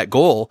have that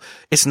goal.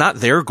 It's not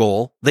their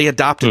goal. They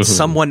adopted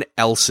someone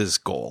else's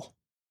goal.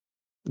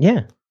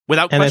 Yeah.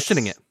 Without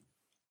questioning it.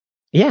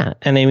 Yeah.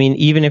 And I mean,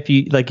 even if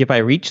you, like, if I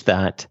reach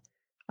that,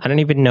 I don't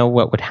even know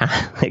what would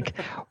happen. Like,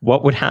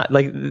 what would happen?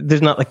 Like,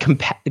 there's not like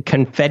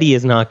confetti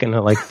is not going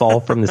to like fall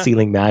from the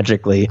ceiling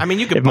magically. I mean,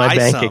 you could buy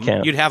some.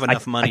 Account, you'd have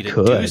enough money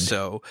to do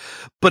so.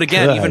 But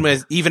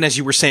again, even as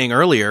you were saying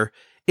earlier,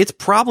 it's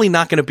probably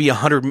not going to be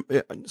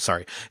it's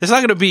not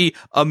going to be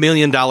 $1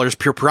 million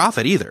pure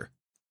profit either.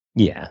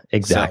 Yeah,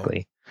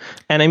 exactly. So.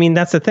 And I mean,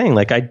 that's the thing.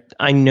 Like,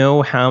 I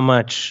know how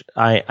much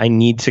I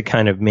need to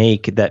kind of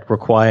make that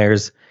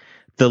requires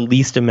the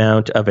least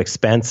amount of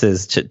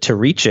expenses to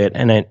reach it.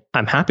 And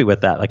I'm happy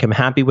with that. Like, I'm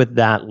happy with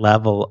that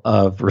level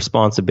of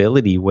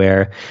responsibility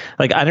where,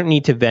 like, I don't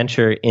need to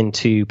venture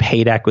into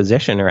paid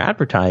acquisition or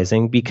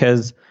advertising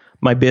because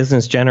my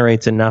business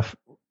generates enough,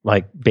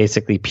 like,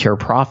 basically pure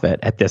profit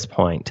at this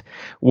point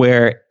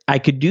where I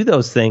could do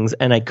those things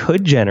and I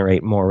could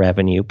generate more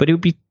revenue, but it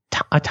would be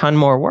a ton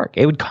more work.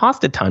 It would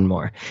cost a ton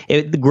more.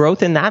 The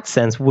growth in that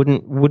sense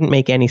wouldn't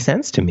make any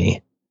sense to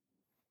me.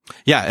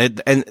 Yeah,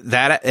 and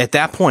that at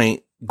that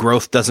point,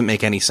 growth doesn't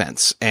make any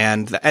sense,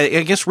 and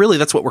I guess really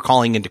that's what we're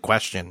calling into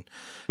question.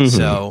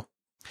 So,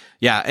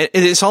 yeah,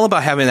 it's all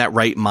about having that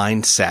right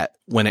mindset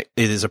when it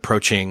is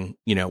approaching.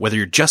 You know, whether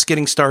you're just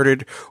getting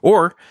started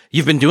or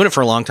you've been doing it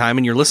for a long time,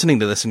 and you're listening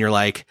to this, and you're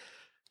like,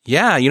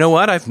 "Yeah, you know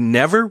what? I've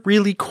never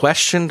really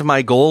questioned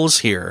my goals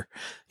here.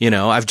 You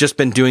know, I've just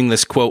been doing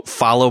this quote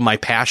follow my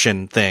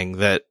passion thing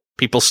that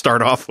people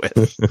start off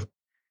with."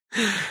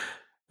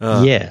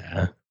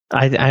 Yeah.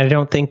 I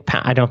don't think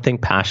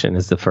passion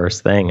is the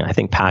first thing. I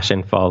think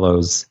passion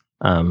follows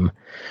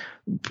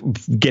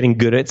getting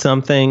good at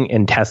something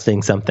and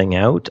testing something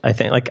out. I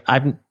think, like,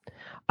 I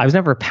was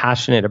never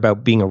passionate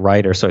about being a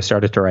writer, so I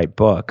started to write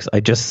books. I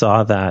just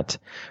saw that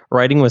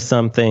writing was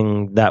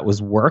something that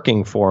was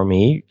working for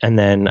me, and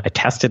then I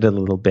tested it a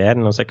little bit,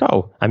 and I was like,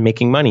 "Oh, I'm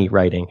making money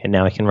writing, and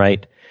now I can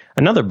write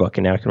another book,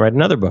 and now I can write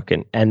another book,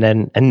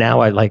 and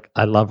now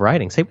I love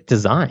writing." Same with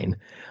design.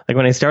 Like,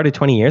 when I started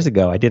 20 years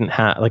ago, I didn't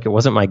have, like, it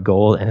wasn't my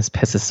goal, and it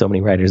pisses so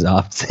many writers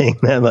off saying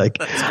that. Like,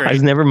 it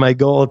was never my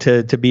goal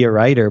to be a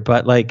writer,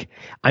 but, like,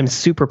 I'm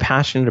super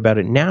passionate about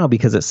it now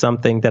because it's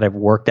something that I've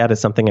worked at.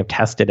 It's something I've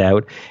tested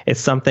out.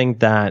 It's something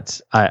that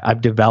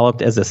I've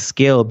developed as a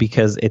skill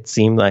because it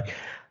seemed like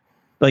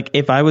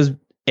if I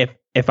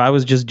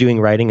was just doing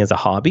writing as a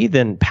hobby,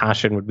 then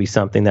passion would be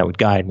something that would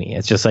guide me.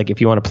 It's just like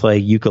if you want to play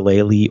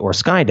ukulele or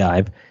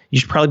skydive, you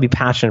should probably be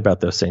passionate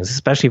about those things,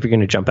 especially if you're going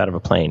to jump out of a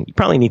plane. You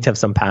probably need to have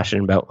some passion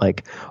about,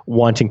 like,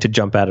 wanting to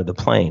jump out of the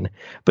plane.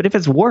 But if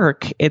it's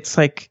work, it's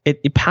like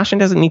passion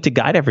doesn't need to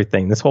guide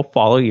everything. This whole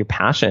follow your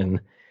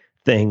passion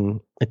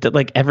thing,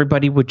 like,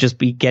 everybody would just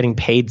be getting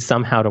paid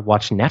somehow to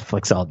watch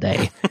Netflix all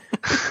day.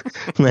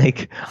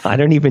 Like, I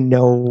don't even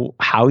know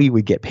how you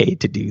would get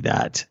paid to do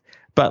that.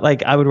 But,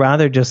 like, I would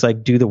rather just,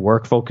 like, do the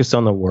work, focus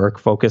on the work,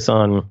 focus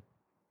on,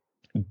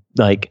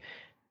 like,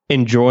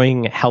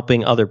 enjoying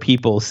helping other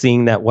people,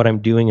 seeing that what I'm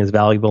doing is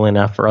valuable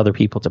enough for other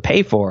people to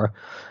pay for.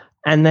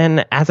 And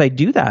then as I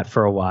do that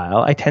for a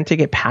while, I tend to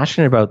get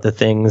passionate about the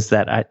things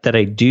that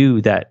I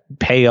do that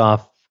pay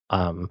off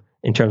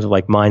in terms of,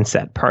 like,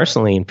 mindset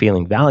personally and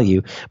feeling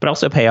value, but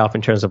also pay off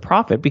in terms of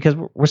profit because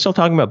we're still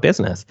talking about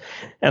business.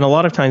 And a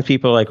lot of times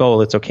people are like, "Oh,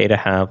 it's okay to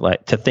have,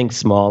 like, to think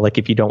small. Like,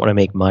 if you don't want to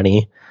make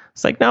money."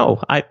 It's like, no,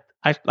 I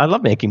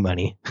love making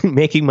money.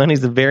 Making money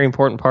is a very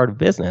important part of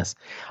business.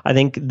 I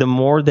think the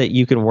more that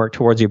you can work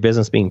towards your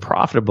business being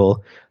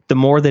profitable, the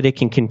more that it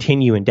can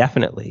continue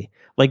indefinitely.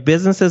 Like,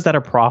 businesses that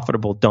are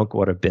profitable don't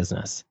go out of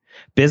business.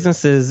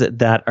 Businesses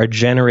that are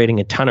generating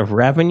a ton of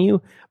revenue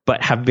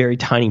but have very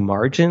tiny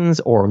margins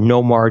or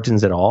no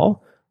margins at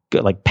all,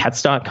 like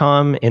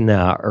Pets.com in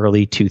the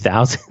early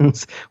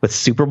 2000s with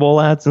Super Bowl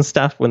ads and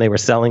stuff when they were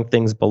selling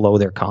things below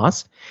their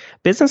cost.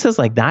 Businesses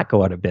like that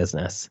go out of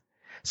business.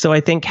 So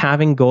I think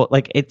having goal,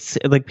 like, it's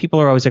like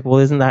people are always like, well,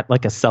 isn't that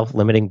like a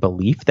self-limiting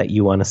belief that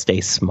you want to stay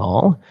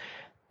small?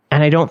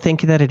 And I don't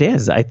think that it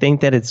is. I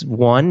think that it's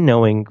one,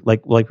 knowing,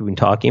 like we've been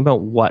talking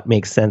about, what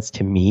makes sense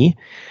to me.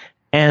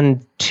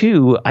 And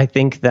two, I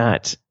think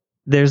that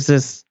there's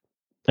this,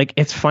 like,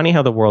 it's funny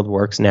how the world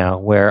works now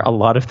where a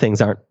lot of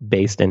things aren't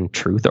based in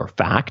truth or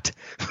fact.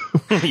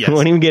 Yes. I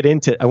won't even get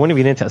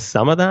into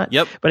some of that.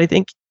 Yep. But I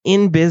think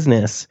in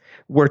business,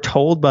 we're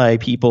told by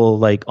people,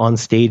 like, on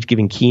stage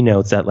giving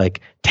keynotes that, like,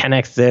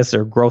 10x this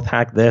or growth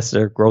hack this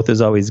or growth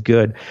is always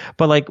good.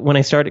 But, like, when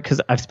I started,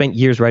 because I've spent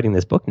years writing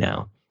this book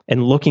now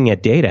and looking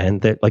at data,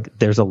 and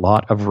there's a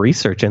lot of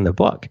research in the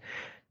book.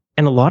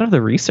 And a lot of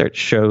the research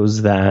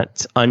shows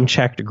that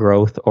unchecked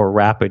growth or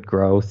rapid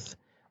growth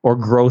or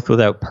growth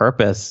without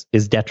purpose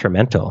is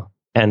detrimental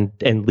and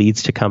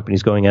leads to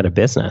companies going out of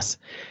business.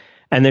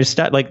 And there's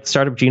like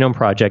Startup Genome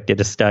Project did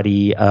a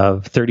study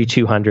of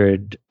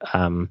 3,200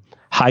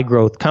 high high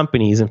growth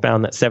companies and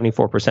found that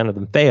 74% of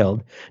them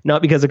failed,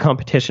 not because of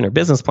competition or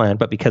business plan,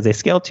 but because they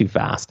scaled too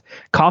fast.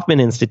 Kauffman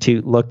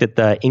Institute looked at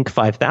the Inc.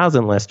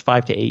 5000 list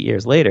 5 to 8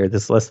 years later,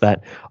 this list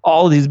that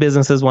all of these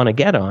businesses want to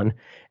get on,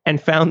 and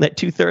found that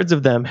 2/3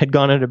 of them had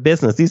gone out of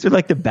business. These are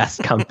like the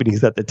best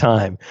companies at the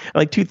time.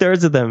 Like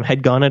 2/3 of them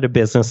had gone out of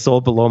business,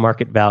 sold below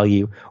market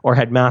value, or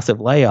had massive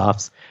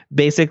layoffs,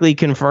 basically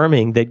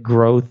confirming that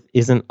growth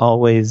isn't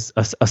always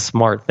a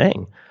smart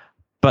thing.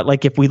 But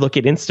like if we look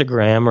at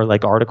Instagram or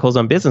like articles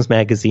on business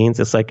magazines,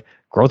 it's like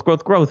growth,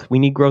 growth, growth. We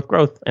need growth,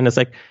 growth. And it's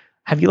like,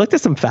 have you looked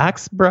at some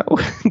facts, bro?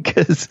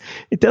 Because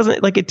it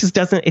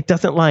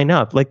doesn't line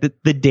up. Like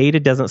the data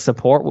doesn't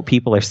support what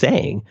people are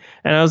saying.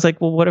 And I was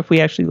like, well, what if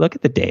we actually look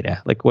at the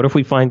data? Like, what if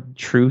we find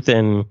truth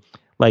in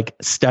like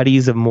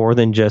studies of more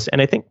than just,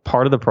 and I think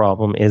part of the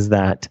problem is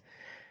that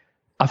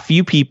a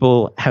few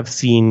people have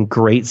seen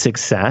great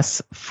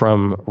success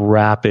from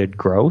rapid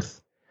growth.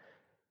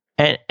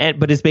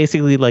 But it's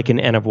basically like an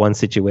N of one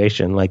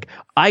situation. Like,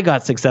 I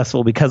got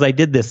successful because I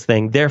did this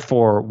thing.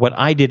 Therefore, what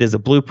I did is a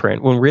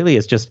blueprint. When really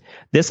it's just,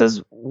 this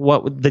is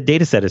what the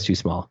data set is too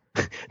small.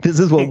 This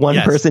is what one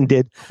person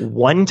did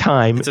one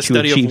time it's a to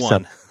study achieve of one.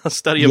 something. A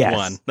study of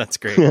one. That's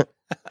great.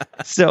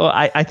 So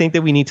I think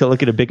that we need to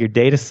look at a bigger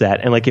data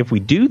set. And like, if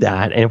we do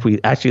that, and if we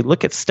actually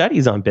look at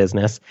studies on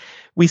business,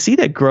 we see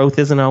that growth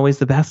isn't always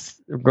the best.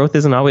 Growth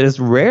isn't always, is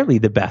rarely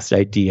the best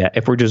idea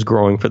if we're just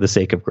growing for the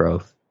sake of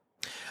growth.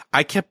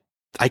 I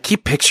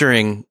keep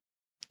picturing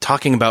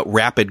talking about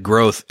rapid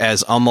growth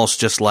as almost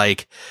just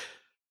like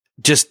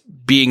just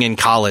being in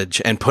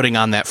college and putting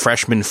on that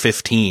freshman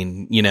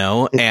 15,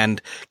 and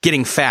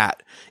getting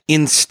fat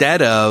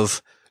instead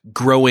of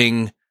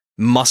growing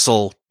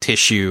muscle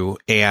tissue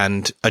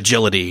and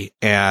agility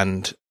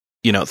and,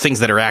 things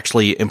that are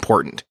actually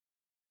important.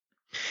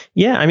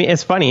 Yeah, I mean,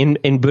 it's funny.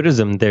 In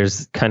Buddhism,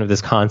 there's kind of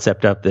this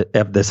concept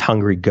of this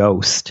hungry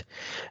ghost.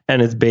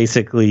 And it's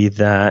basically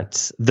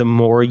that the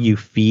more you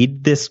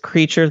feed this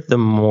creature, the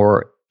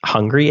more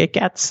hungry it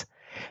gets.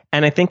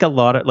 And I think a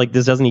lot of, like,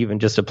 this doesn't even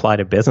just apply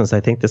to business.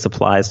 I think this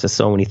applies to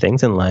so many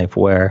things in life,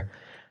 where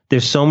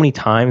there's so many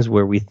times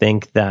where we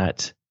think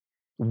that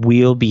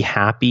we'll be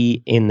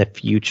happy in the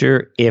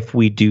future if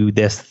we do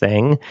this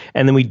thing.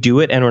 And then we do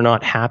it and we're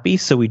not happy.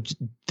 So we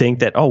think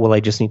that, oh, well, I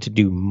just need to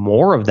do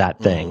more of that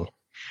thing.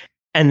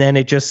 And then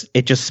it just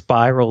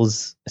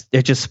spirals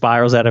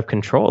out of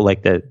control.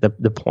 Like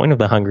the point of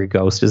the hungry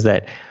ghost is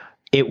that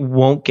it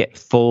won't get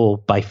full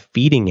by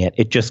feeding it.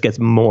 It just gets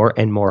more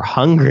and more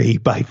hungry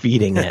by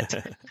feeding it.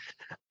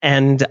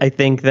 And I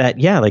think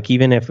that, yeah, like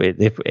even if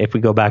we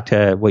go back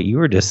to what you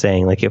were just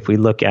saying, like if we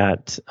look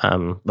at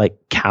like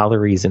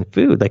calories in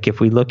food, like if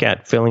we look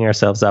at filling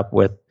ourselves up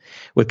with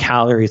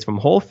calories from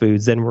whole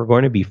foods, then we're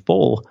going to be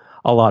full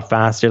a lot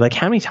faster. Like,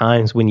 how many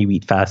times when you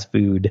eat fast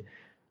food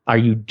are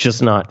you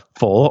just not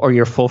full, or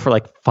you're full for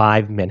like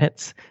 5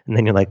 minutes and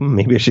then you're like,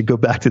 maybe I should go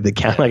back to the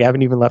counter. Like, I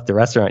haven't even left the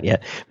restaurant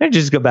yet. Maybe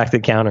just go back to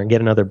the counter and get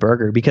another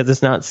burger, because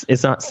it's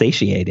not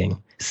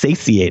satiating.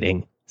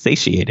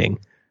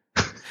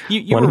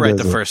 You were right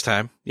the first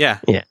time. Yeah.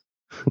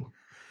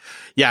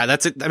 Yeah,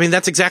 that's it. I mean,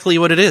 that's exactly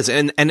what it is.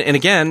 And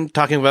again,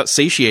 talking about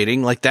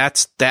satiating, like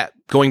that's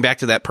going back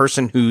to that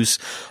person who's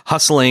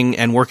hustling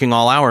and working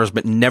all hours,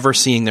 but never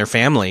seeing their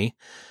family.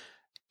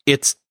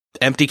 It's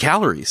empty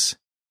calories.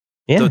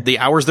 Yeah. The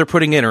hours they're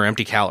putting in are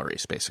empty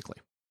calories, basically.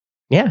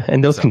 Yeah,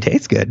 and those can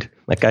taste good.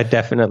 Like, I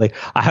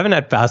haven't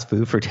had fast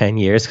food for 10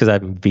 years because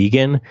I'm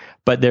vegan,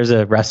 but there's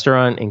a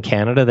restaurant in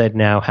Canada that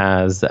now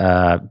has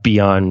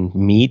Beyond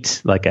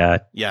Meat, like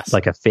a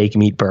fake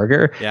meat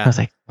burger. Yeah. I was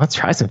like, let's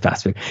try some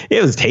fast food.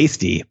 It was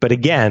tasty, but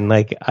again,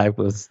 like, I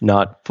was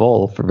not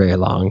full for very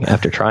long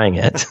after trying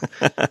it.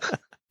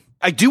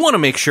 I do want to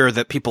make sure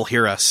that people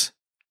hear us,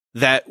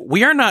 that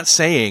we are not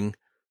saying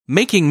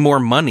making more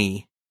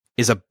money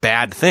is a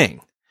bad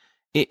thing.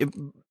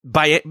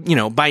 By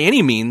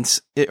any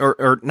means,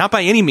 or not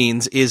by any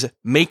means, is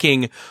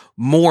making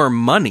more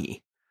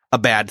money a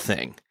bad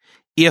thing,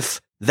 if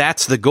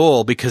that's the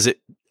goal, because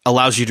it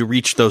allows you to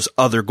reach those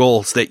other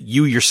goals that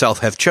you yourself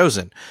have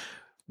chosen.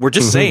 We're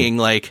just saying,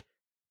 like,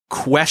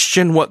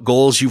 question what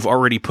goals you've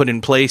already put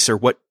in place, or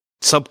what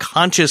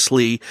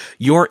subconsciously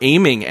you're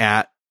aiming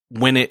at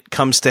when it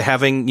comes to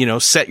having,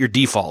 set your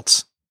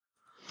defaults.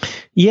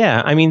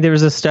 Yeah, I mean, there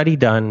was a study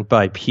done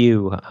by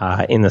Pew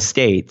in the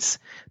States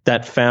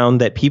that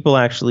found that people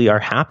actually are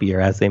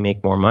happier as they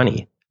make more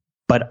money,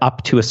 but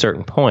up to a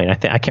certain point. I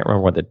can't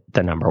remember what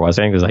the number was.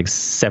 I think it was like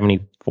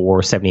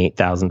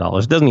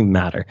 $78,000. It doesn't even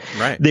matter.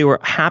 Right. They were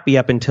happy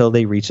up until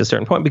they reached a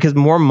certain point, because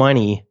more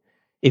money,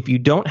 if you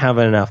don't have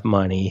enough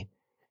money,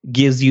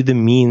 gives you the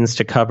means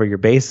to cover your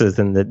bases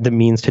and the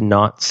means to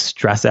not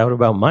stress out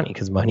about money,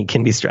 because money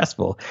can be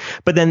stressful.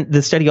 But then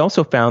the study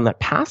also found that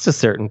past a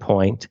certain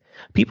point,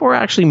 people were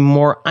actually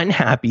more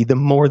unhappy the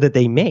more that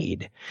they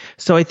made.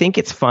 So I think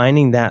it's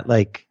finding that,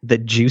 like, the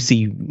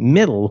juicy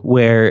middle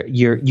where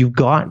you've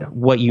got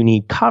what you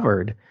need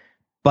covered,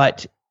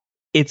 but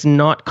it's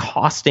not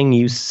costing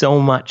you so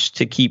much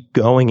to keep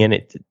going, and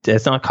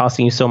it's not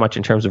costing you so much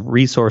in terms of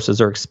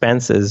resources or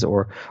expenses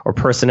or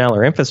personnel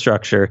or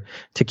infrastructure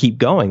to keep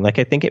going. Like,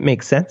 I think it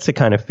makes sense to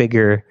kind of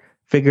figure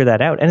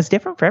that out. And it's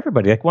different for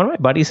everybody. Like, one of my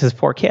buddies has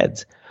 4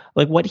 kids.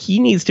 Like, what he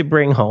needs to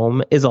bring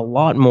home is a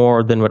lot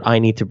more than what I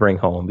need to bring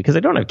home because I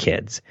don't have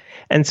kids.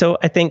 And so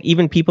I think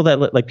even people that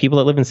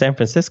live in San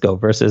Francisco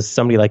versus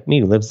somebody like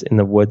me who lives in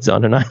the woods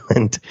on an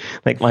island,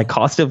 like, my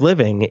cost of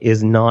living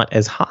is not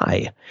as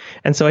high.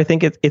 And so I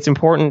think it's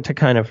important to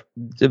kind of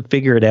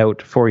figure it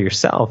out for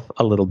yourself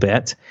a little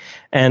bit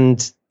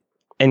and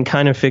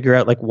kind of figure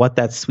out like what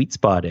that sweet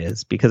spot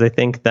is, because I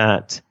think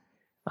that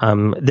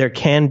there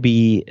can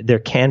be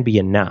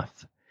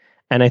enough.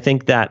 And I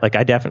think that, like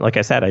I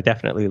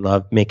definitely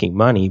love making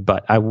money,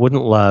 but I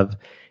wouldn't love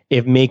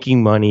if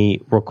making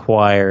money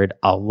required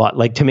a lot,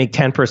 like to make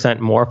 10%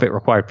 more, if it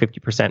required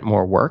 50%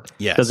 more work.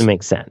 Yes. Doesn't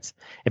make sense.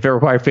 If it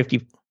required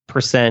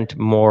 50%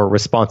 more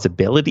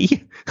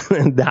responsibility,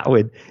 that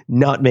would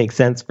not make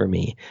sense for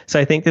me. So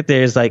I think that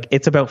there's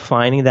it's about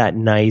finding that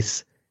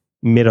nice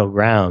middle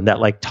ground,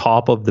 that like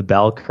top of the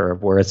bell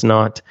curve where it's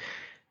not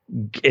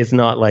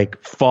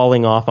like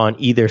falling off on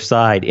either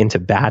side into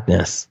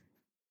badness.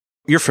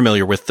 You're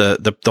familiar with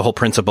the whole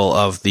principle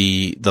of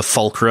the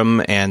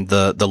fulcrum and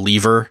the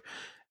lever,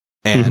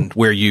 and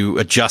where you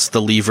adjust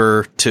the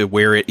lever to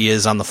where it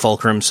is on the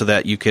fulcrum so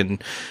that you can,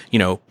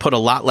 put a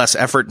lot less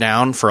effort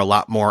down for a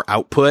lot more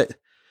output.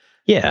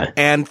 Yeah.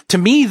 And to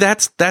me,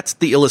 that's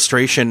the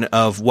illustration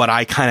of what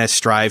I kind of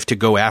strive to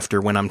go after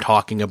when I'm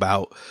talking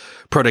about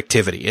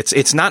productivity.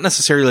 It's not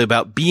necessarily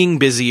about being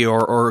busy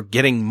or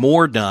getting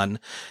more done.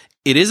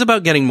 It is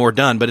about getting more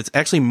done, but it's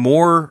actually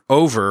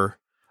moreover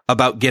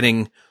about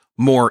getting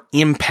more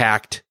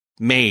impact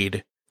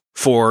made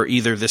for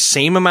either the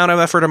same amount of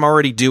effort I'm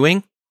already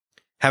doing,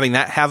 having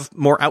that have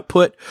more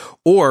output,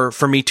 or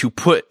for me to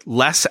put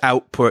less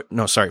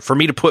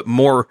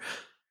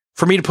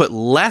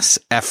less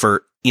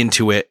effort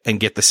into it and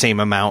get the same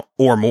amount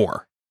or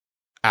more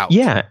out.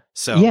 Yeah.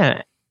 So,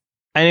 yeah.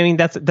 I mean,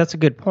 that's a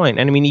good point.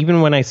 And I mean, even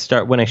when I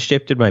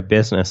shifted my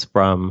business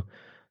from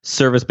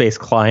service-based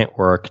client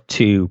work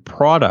to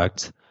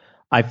product,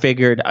 I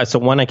figured, so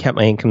one, I kept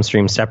my income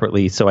stream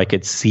separately so I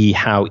could see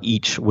how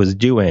each was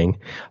doing.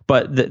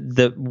 But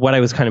what I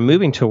was kind of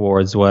moving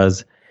towards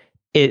was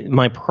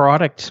my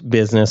product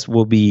business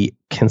will be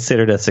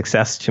considered a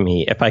success to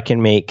me if I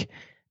can make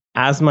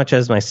as much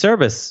as my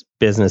service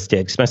business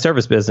did, because my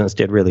service business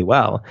did really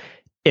well.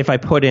 If I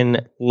put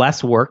in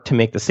less work to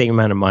make the same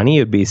amount of money,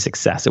 it would be a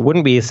success. It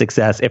wouldn't be a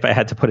success if I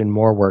had to put in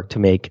more work to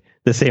make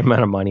the same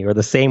amount of money or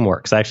the same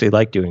work. So I actually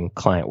like doing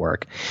client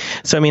work.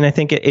 So, I mean, I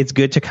think it's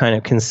good to kind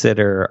of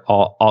consider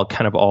all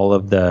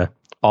of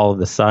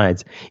the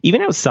sides,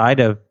 even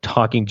outside of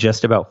talking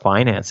just about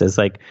finances.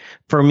 Like,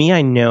 for me,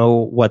 I know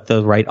what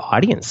the right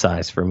audience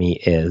size for me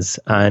is.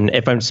 And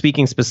if I'm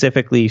speaking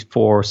specifically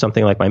for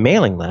something like my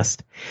mailing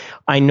list,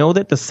 I know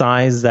that the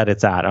size that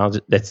it's at,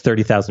 it's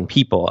 30,000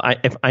 people.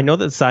 If I know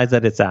that the size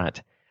that it's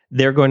at,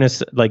 they're going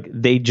to,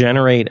 they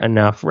generate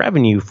enough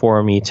revenue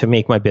for me to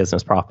make my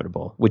business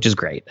profitable, which is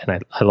great.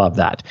 And I love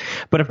that.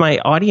 But if my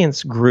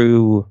audience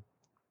grew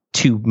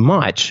too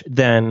much,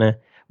 then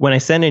when I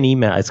send an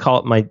email,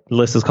 my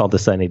list is called the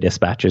Sunday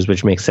Dispatchers,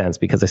 which makes sense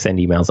because I send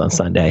emails on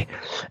Sunday,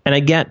 and I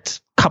get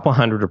a couple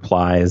hundred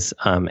replies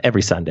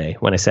every Sunday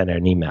when I send out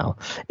an email.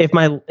 If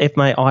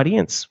my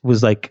audience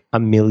was like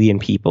 1 million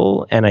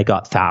people and I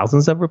got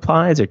thousands of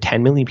replies, or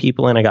 10 million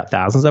people and I got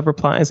thousands of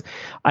replies,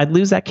 I'd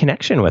lose that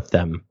connection with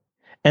them.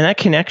 And that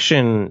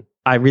connection,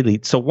 I really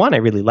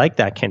like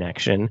that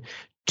connection.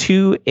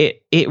 2,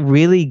 it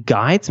really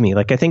guides me.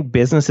 Like, I think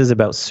business is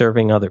about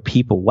serving other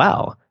people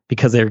well,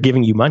 because they're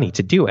giving you money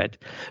to do it.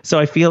 So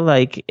I feel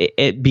like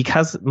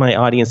because my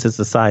audience is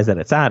the size that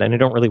it's at, and I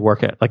don't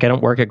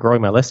work at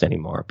growing my list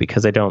anymore,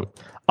 because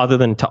other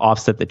than to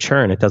offset the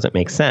churn, it doesn't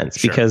make sense.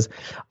 Sure. Because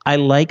I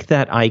like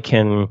that I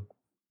can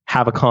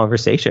have a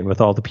conversation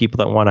with all the people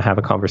that want to have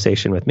a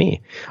conversation with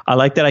me. I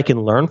like that I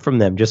can learn from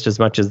them just as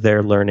much as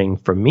they're learning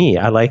from me.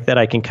 I like that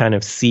I can kind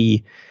of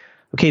see,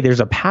 okay,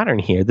 there's a pattern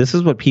here. This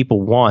is what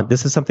people want.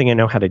 This is something I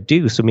know how to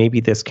do. So maybe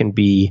this can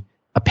be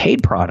a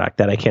paid product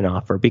that I can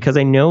offer, because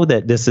I know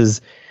that this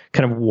is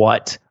kind of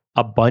what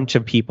a bunch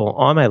of people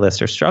on my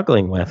list are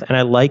struggling with. And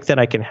I like that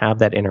I can have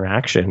that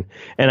interaction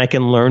and I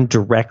can learn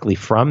directly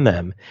from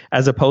them,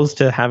 as opposed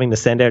to having to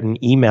send out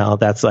an email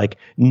that's like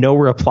no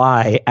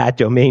reply at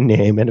domain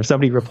name. And if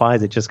somebody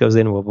replies, it just goes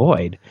into a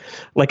void.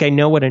 Like, I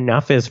know what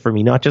enough is for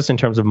me, not just in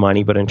terms of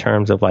money, but in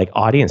terms of like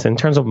audience, in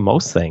terms of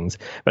most things.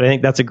 But I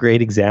think that's a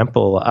great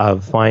example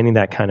of finding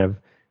that kind of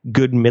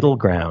good middle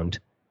ground.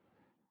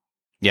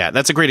 Yeah,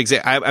 that's a great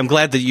example. I'm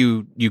glad that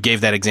you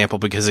gave that example,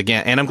 because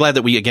I'm glad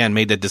that we again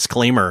made the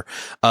disclaimer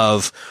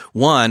of,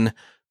 one,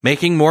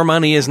 making more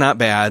money is not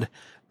bad.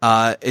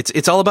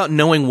 It's all about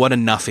knowing what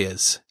enough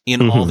is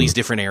in all these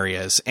different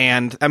areas.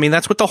 And I mean,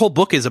 that's what the whole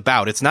book is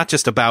about. It's not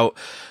just about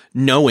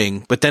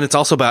knowing, but then it's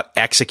also about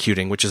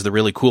executing, which is the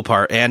really cool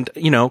part. And,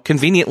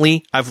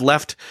 conveniently, I've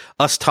left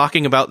us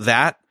talking about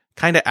that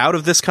kind of out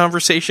of this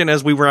conversation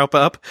as we wrap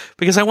up,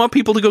 because I want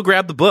people to go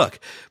grab the book.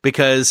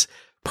 Because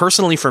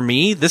personally, for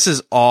me, this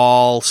is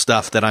all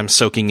stuff that I'm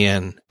soaking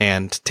in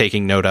and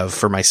taking note of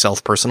for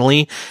myself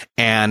personally.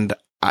 And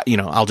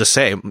I'll just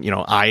say,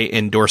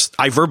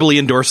 I verbally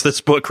endorse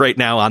this book right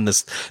now on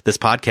this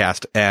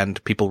podcast,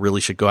 and people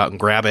really should go out and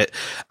grab it.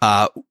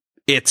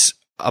 It's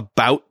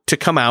about to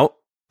come out.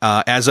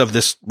 As of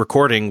this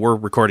recording, we're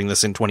recording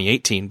this in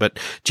 2018, but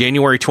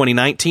January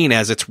 2019,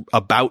 as it's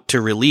about to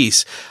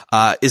release,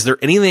 is there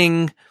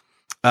anything,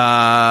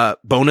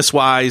 bonus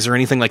wise or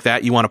anything like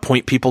that you want to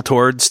point people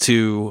towards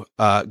to,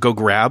 go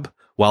grab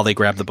while they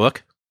grab the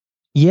book?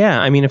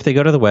 Yeah, I mean, if they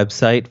go to the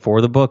website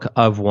for the book,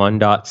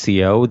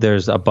 ofone.co,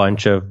 there's a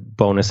bunch of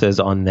bonuses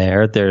on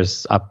there.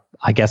 There's a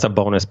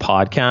bonus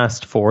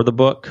podcast for the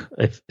book.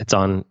 If it's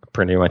on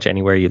pretty much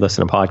anywhere you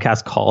listen to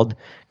podcasts, called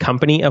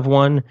Company of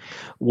One,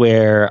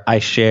 where I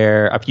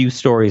share a few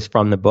stories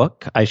from the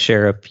book. I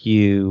share a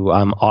few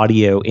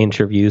audio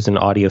interviews and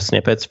audio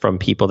snippets from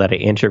people that I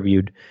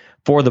interviewed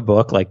for the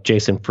book, like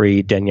Jason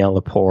Fried, Danielle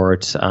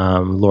Laporte,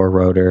 Laura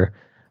Roeder,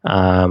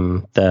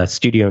 the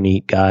Studio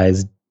Neat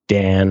guys,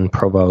 Dan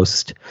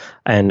Provost,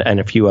 and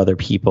a few other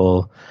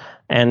people.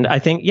 And I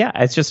think,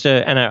 it's just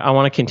I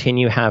want to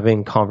continue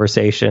having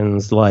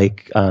conversations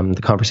like the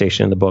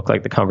conversation in the book,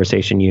 like the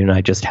conversation you and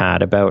I just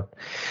had about,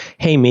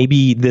 hey,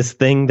 maybe this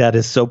thing that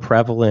is so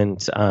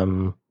prevalent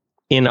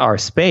in our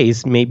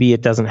space, maybe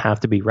it doesn't have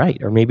to be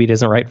right, or maybe it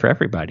isn't right for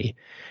everybody.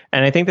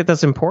 And I think that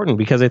that's important,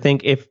 because I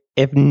think if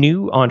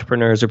new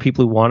entrepreneurs or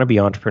people who want to be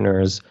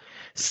entrepreneurs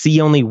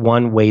see only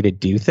one way to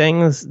do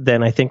things,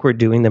 then I think we're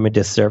doing them a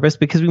disservice,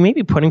 because we may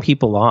be putting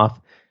people off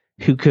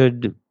who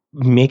could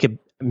make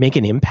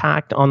an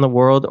impact on the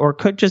world, or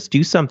could just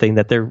do something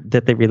that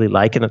they really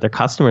like and that their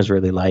customers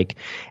really like,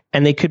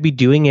 and they could be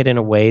doing it in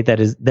a way that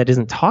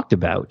isn't talked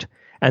about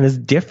and is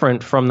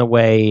different from the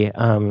way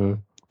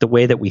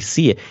that we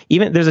see it.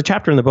 Even there's a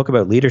chapter in the book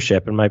about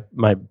leadership, and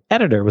my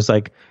editor was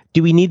like,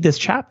 "Do we need this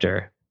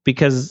chapter?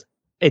 Because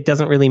it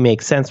doesn't really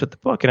make sense with the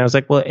book." And I was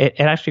like, well, it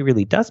actually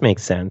really does make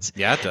sense.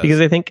 Yeah, it does.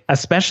 Because I think,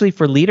 especially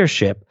for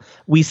leadership,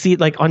 we see,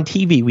 like on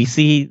TV, we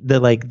see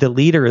the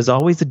leader is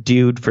always a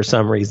dude for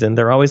some reason.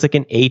 They're always like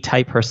an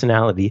A-type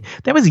personality.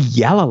 They always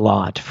yell a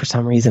lot for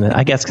some reason,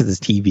 I guess because it's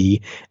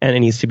TV and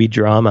it needs to be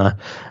drama.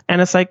 And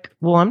it's like,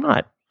 well, I'm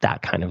not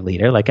that kind of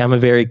leader. Like, I'm a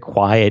very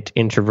quiet,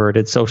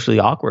 introverted, socially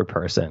awkward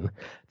person.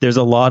 There's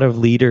a lot of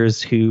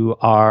leaders who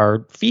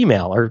are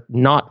female or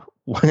not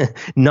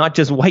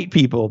just white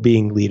people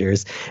being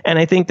leaders. And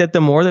I think that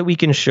the more that we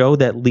can show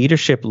that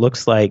leadership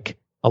looks like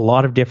a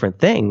lot of different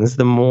things,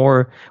 the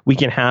more we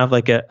can have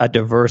like a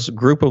diverse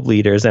group of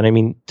leaders. And I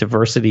mean,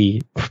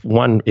 diversity,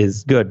 one,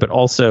 is good, but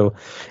also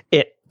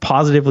it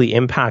positively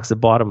impacts the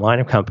bottom line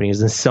of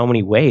companies in so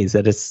many ways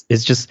that it's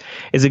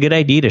a good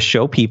idea to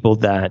show people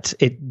that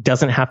it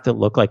doesn't have to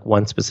look like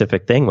one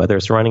specific thing, whether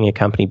it's running a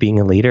company, being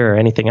a leader, or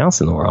anything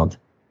else in the world.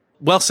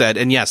 Well said.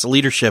 And yes,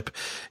 leadership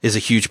is a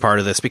huge part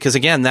of this, because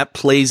again, that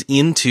plays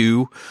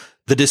into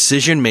the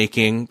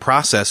decision-making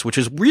process, which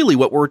is really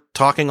what we're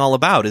talking all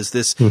about, is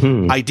this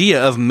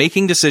idea of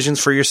making decisions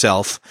for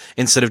yourself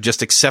instead of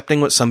just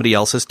accepting what somebody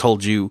else has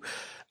told you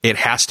it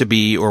has to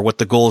be, or what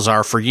the goals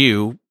are for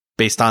you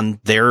based on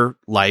their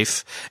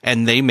life.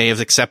 And they may have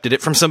accepted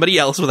it from somebody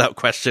else without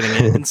questioning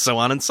it, and so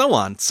on and so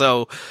on.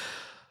 So,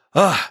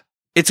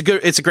 it's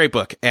a great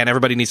book, and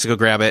everybody needs to go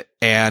grab it.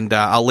 And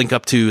I'll link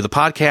up to the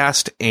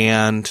podcast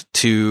and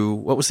to,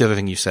 what was the other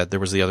thing you said? There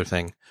was the other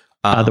thing.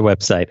 The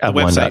website,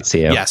 ofone.co.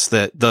 Yes,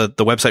 the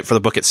website for the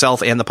book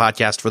itself, and the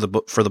podcast for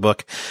the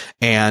book.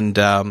 And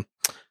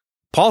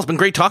Paul, it's been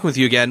great talking with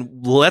you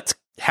again. Let's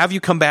have you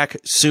come back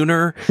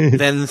sooner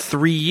than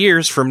 3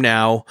 years from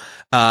now,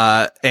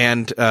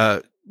 and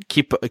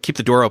keep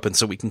the door open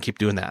so we can keep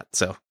doing that.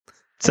 So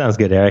sounds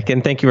good, Eric,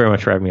 and thank you very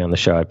much for having me on the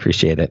show. I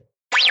appreciate it.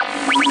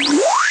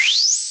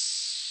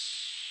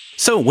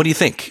 So what do you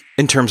think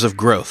in terms of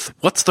growth?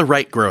 What's the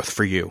right growth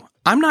for you?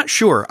 I'm not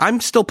sure. I'm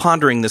still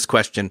pondering this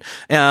question.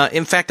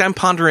 In fact, I'm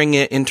pondering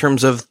it in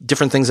terms of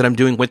different things that I'm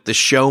doing with the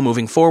show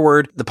moving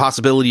forward, the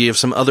possibility of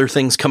some other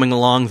things coming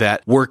along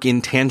that work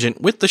in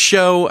tangent with the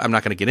show. I'm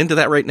not going to get into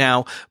that right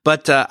now,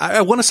 but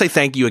I want to say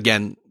thank you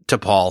again to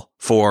Paul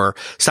for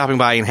stopping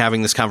by and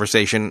having this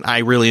conversation. I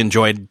really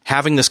enjoyed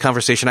having this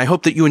conversation. I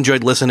hope that you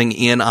enjoyed listening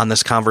in on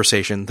this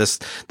conversation, this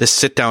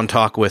sit down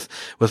talk with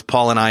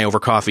Paul and I over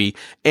coffee.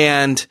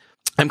 And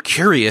I'm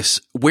curious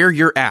where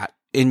you're at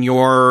in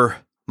your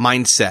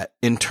mindset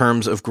in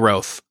terms of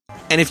growth.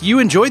 And if you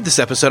enjoyed this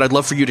episode, I'd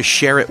love for you to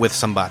share it with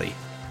somebody.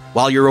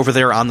 While you're over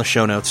there on the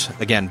show notes,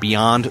 again,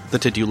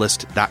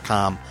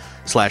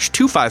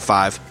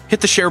 beyondthetodolist.com/255,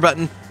 hit the share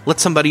button, let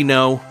somebody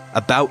know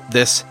about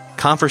this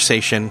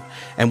conversation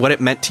and what it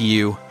meant to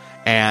you,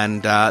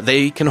 and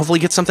they can hopefully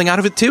get something out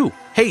of it too.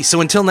 Hey, so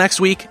until next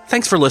week,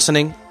 thanks for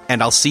listening,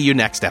 and I'll see you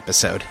next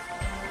episode.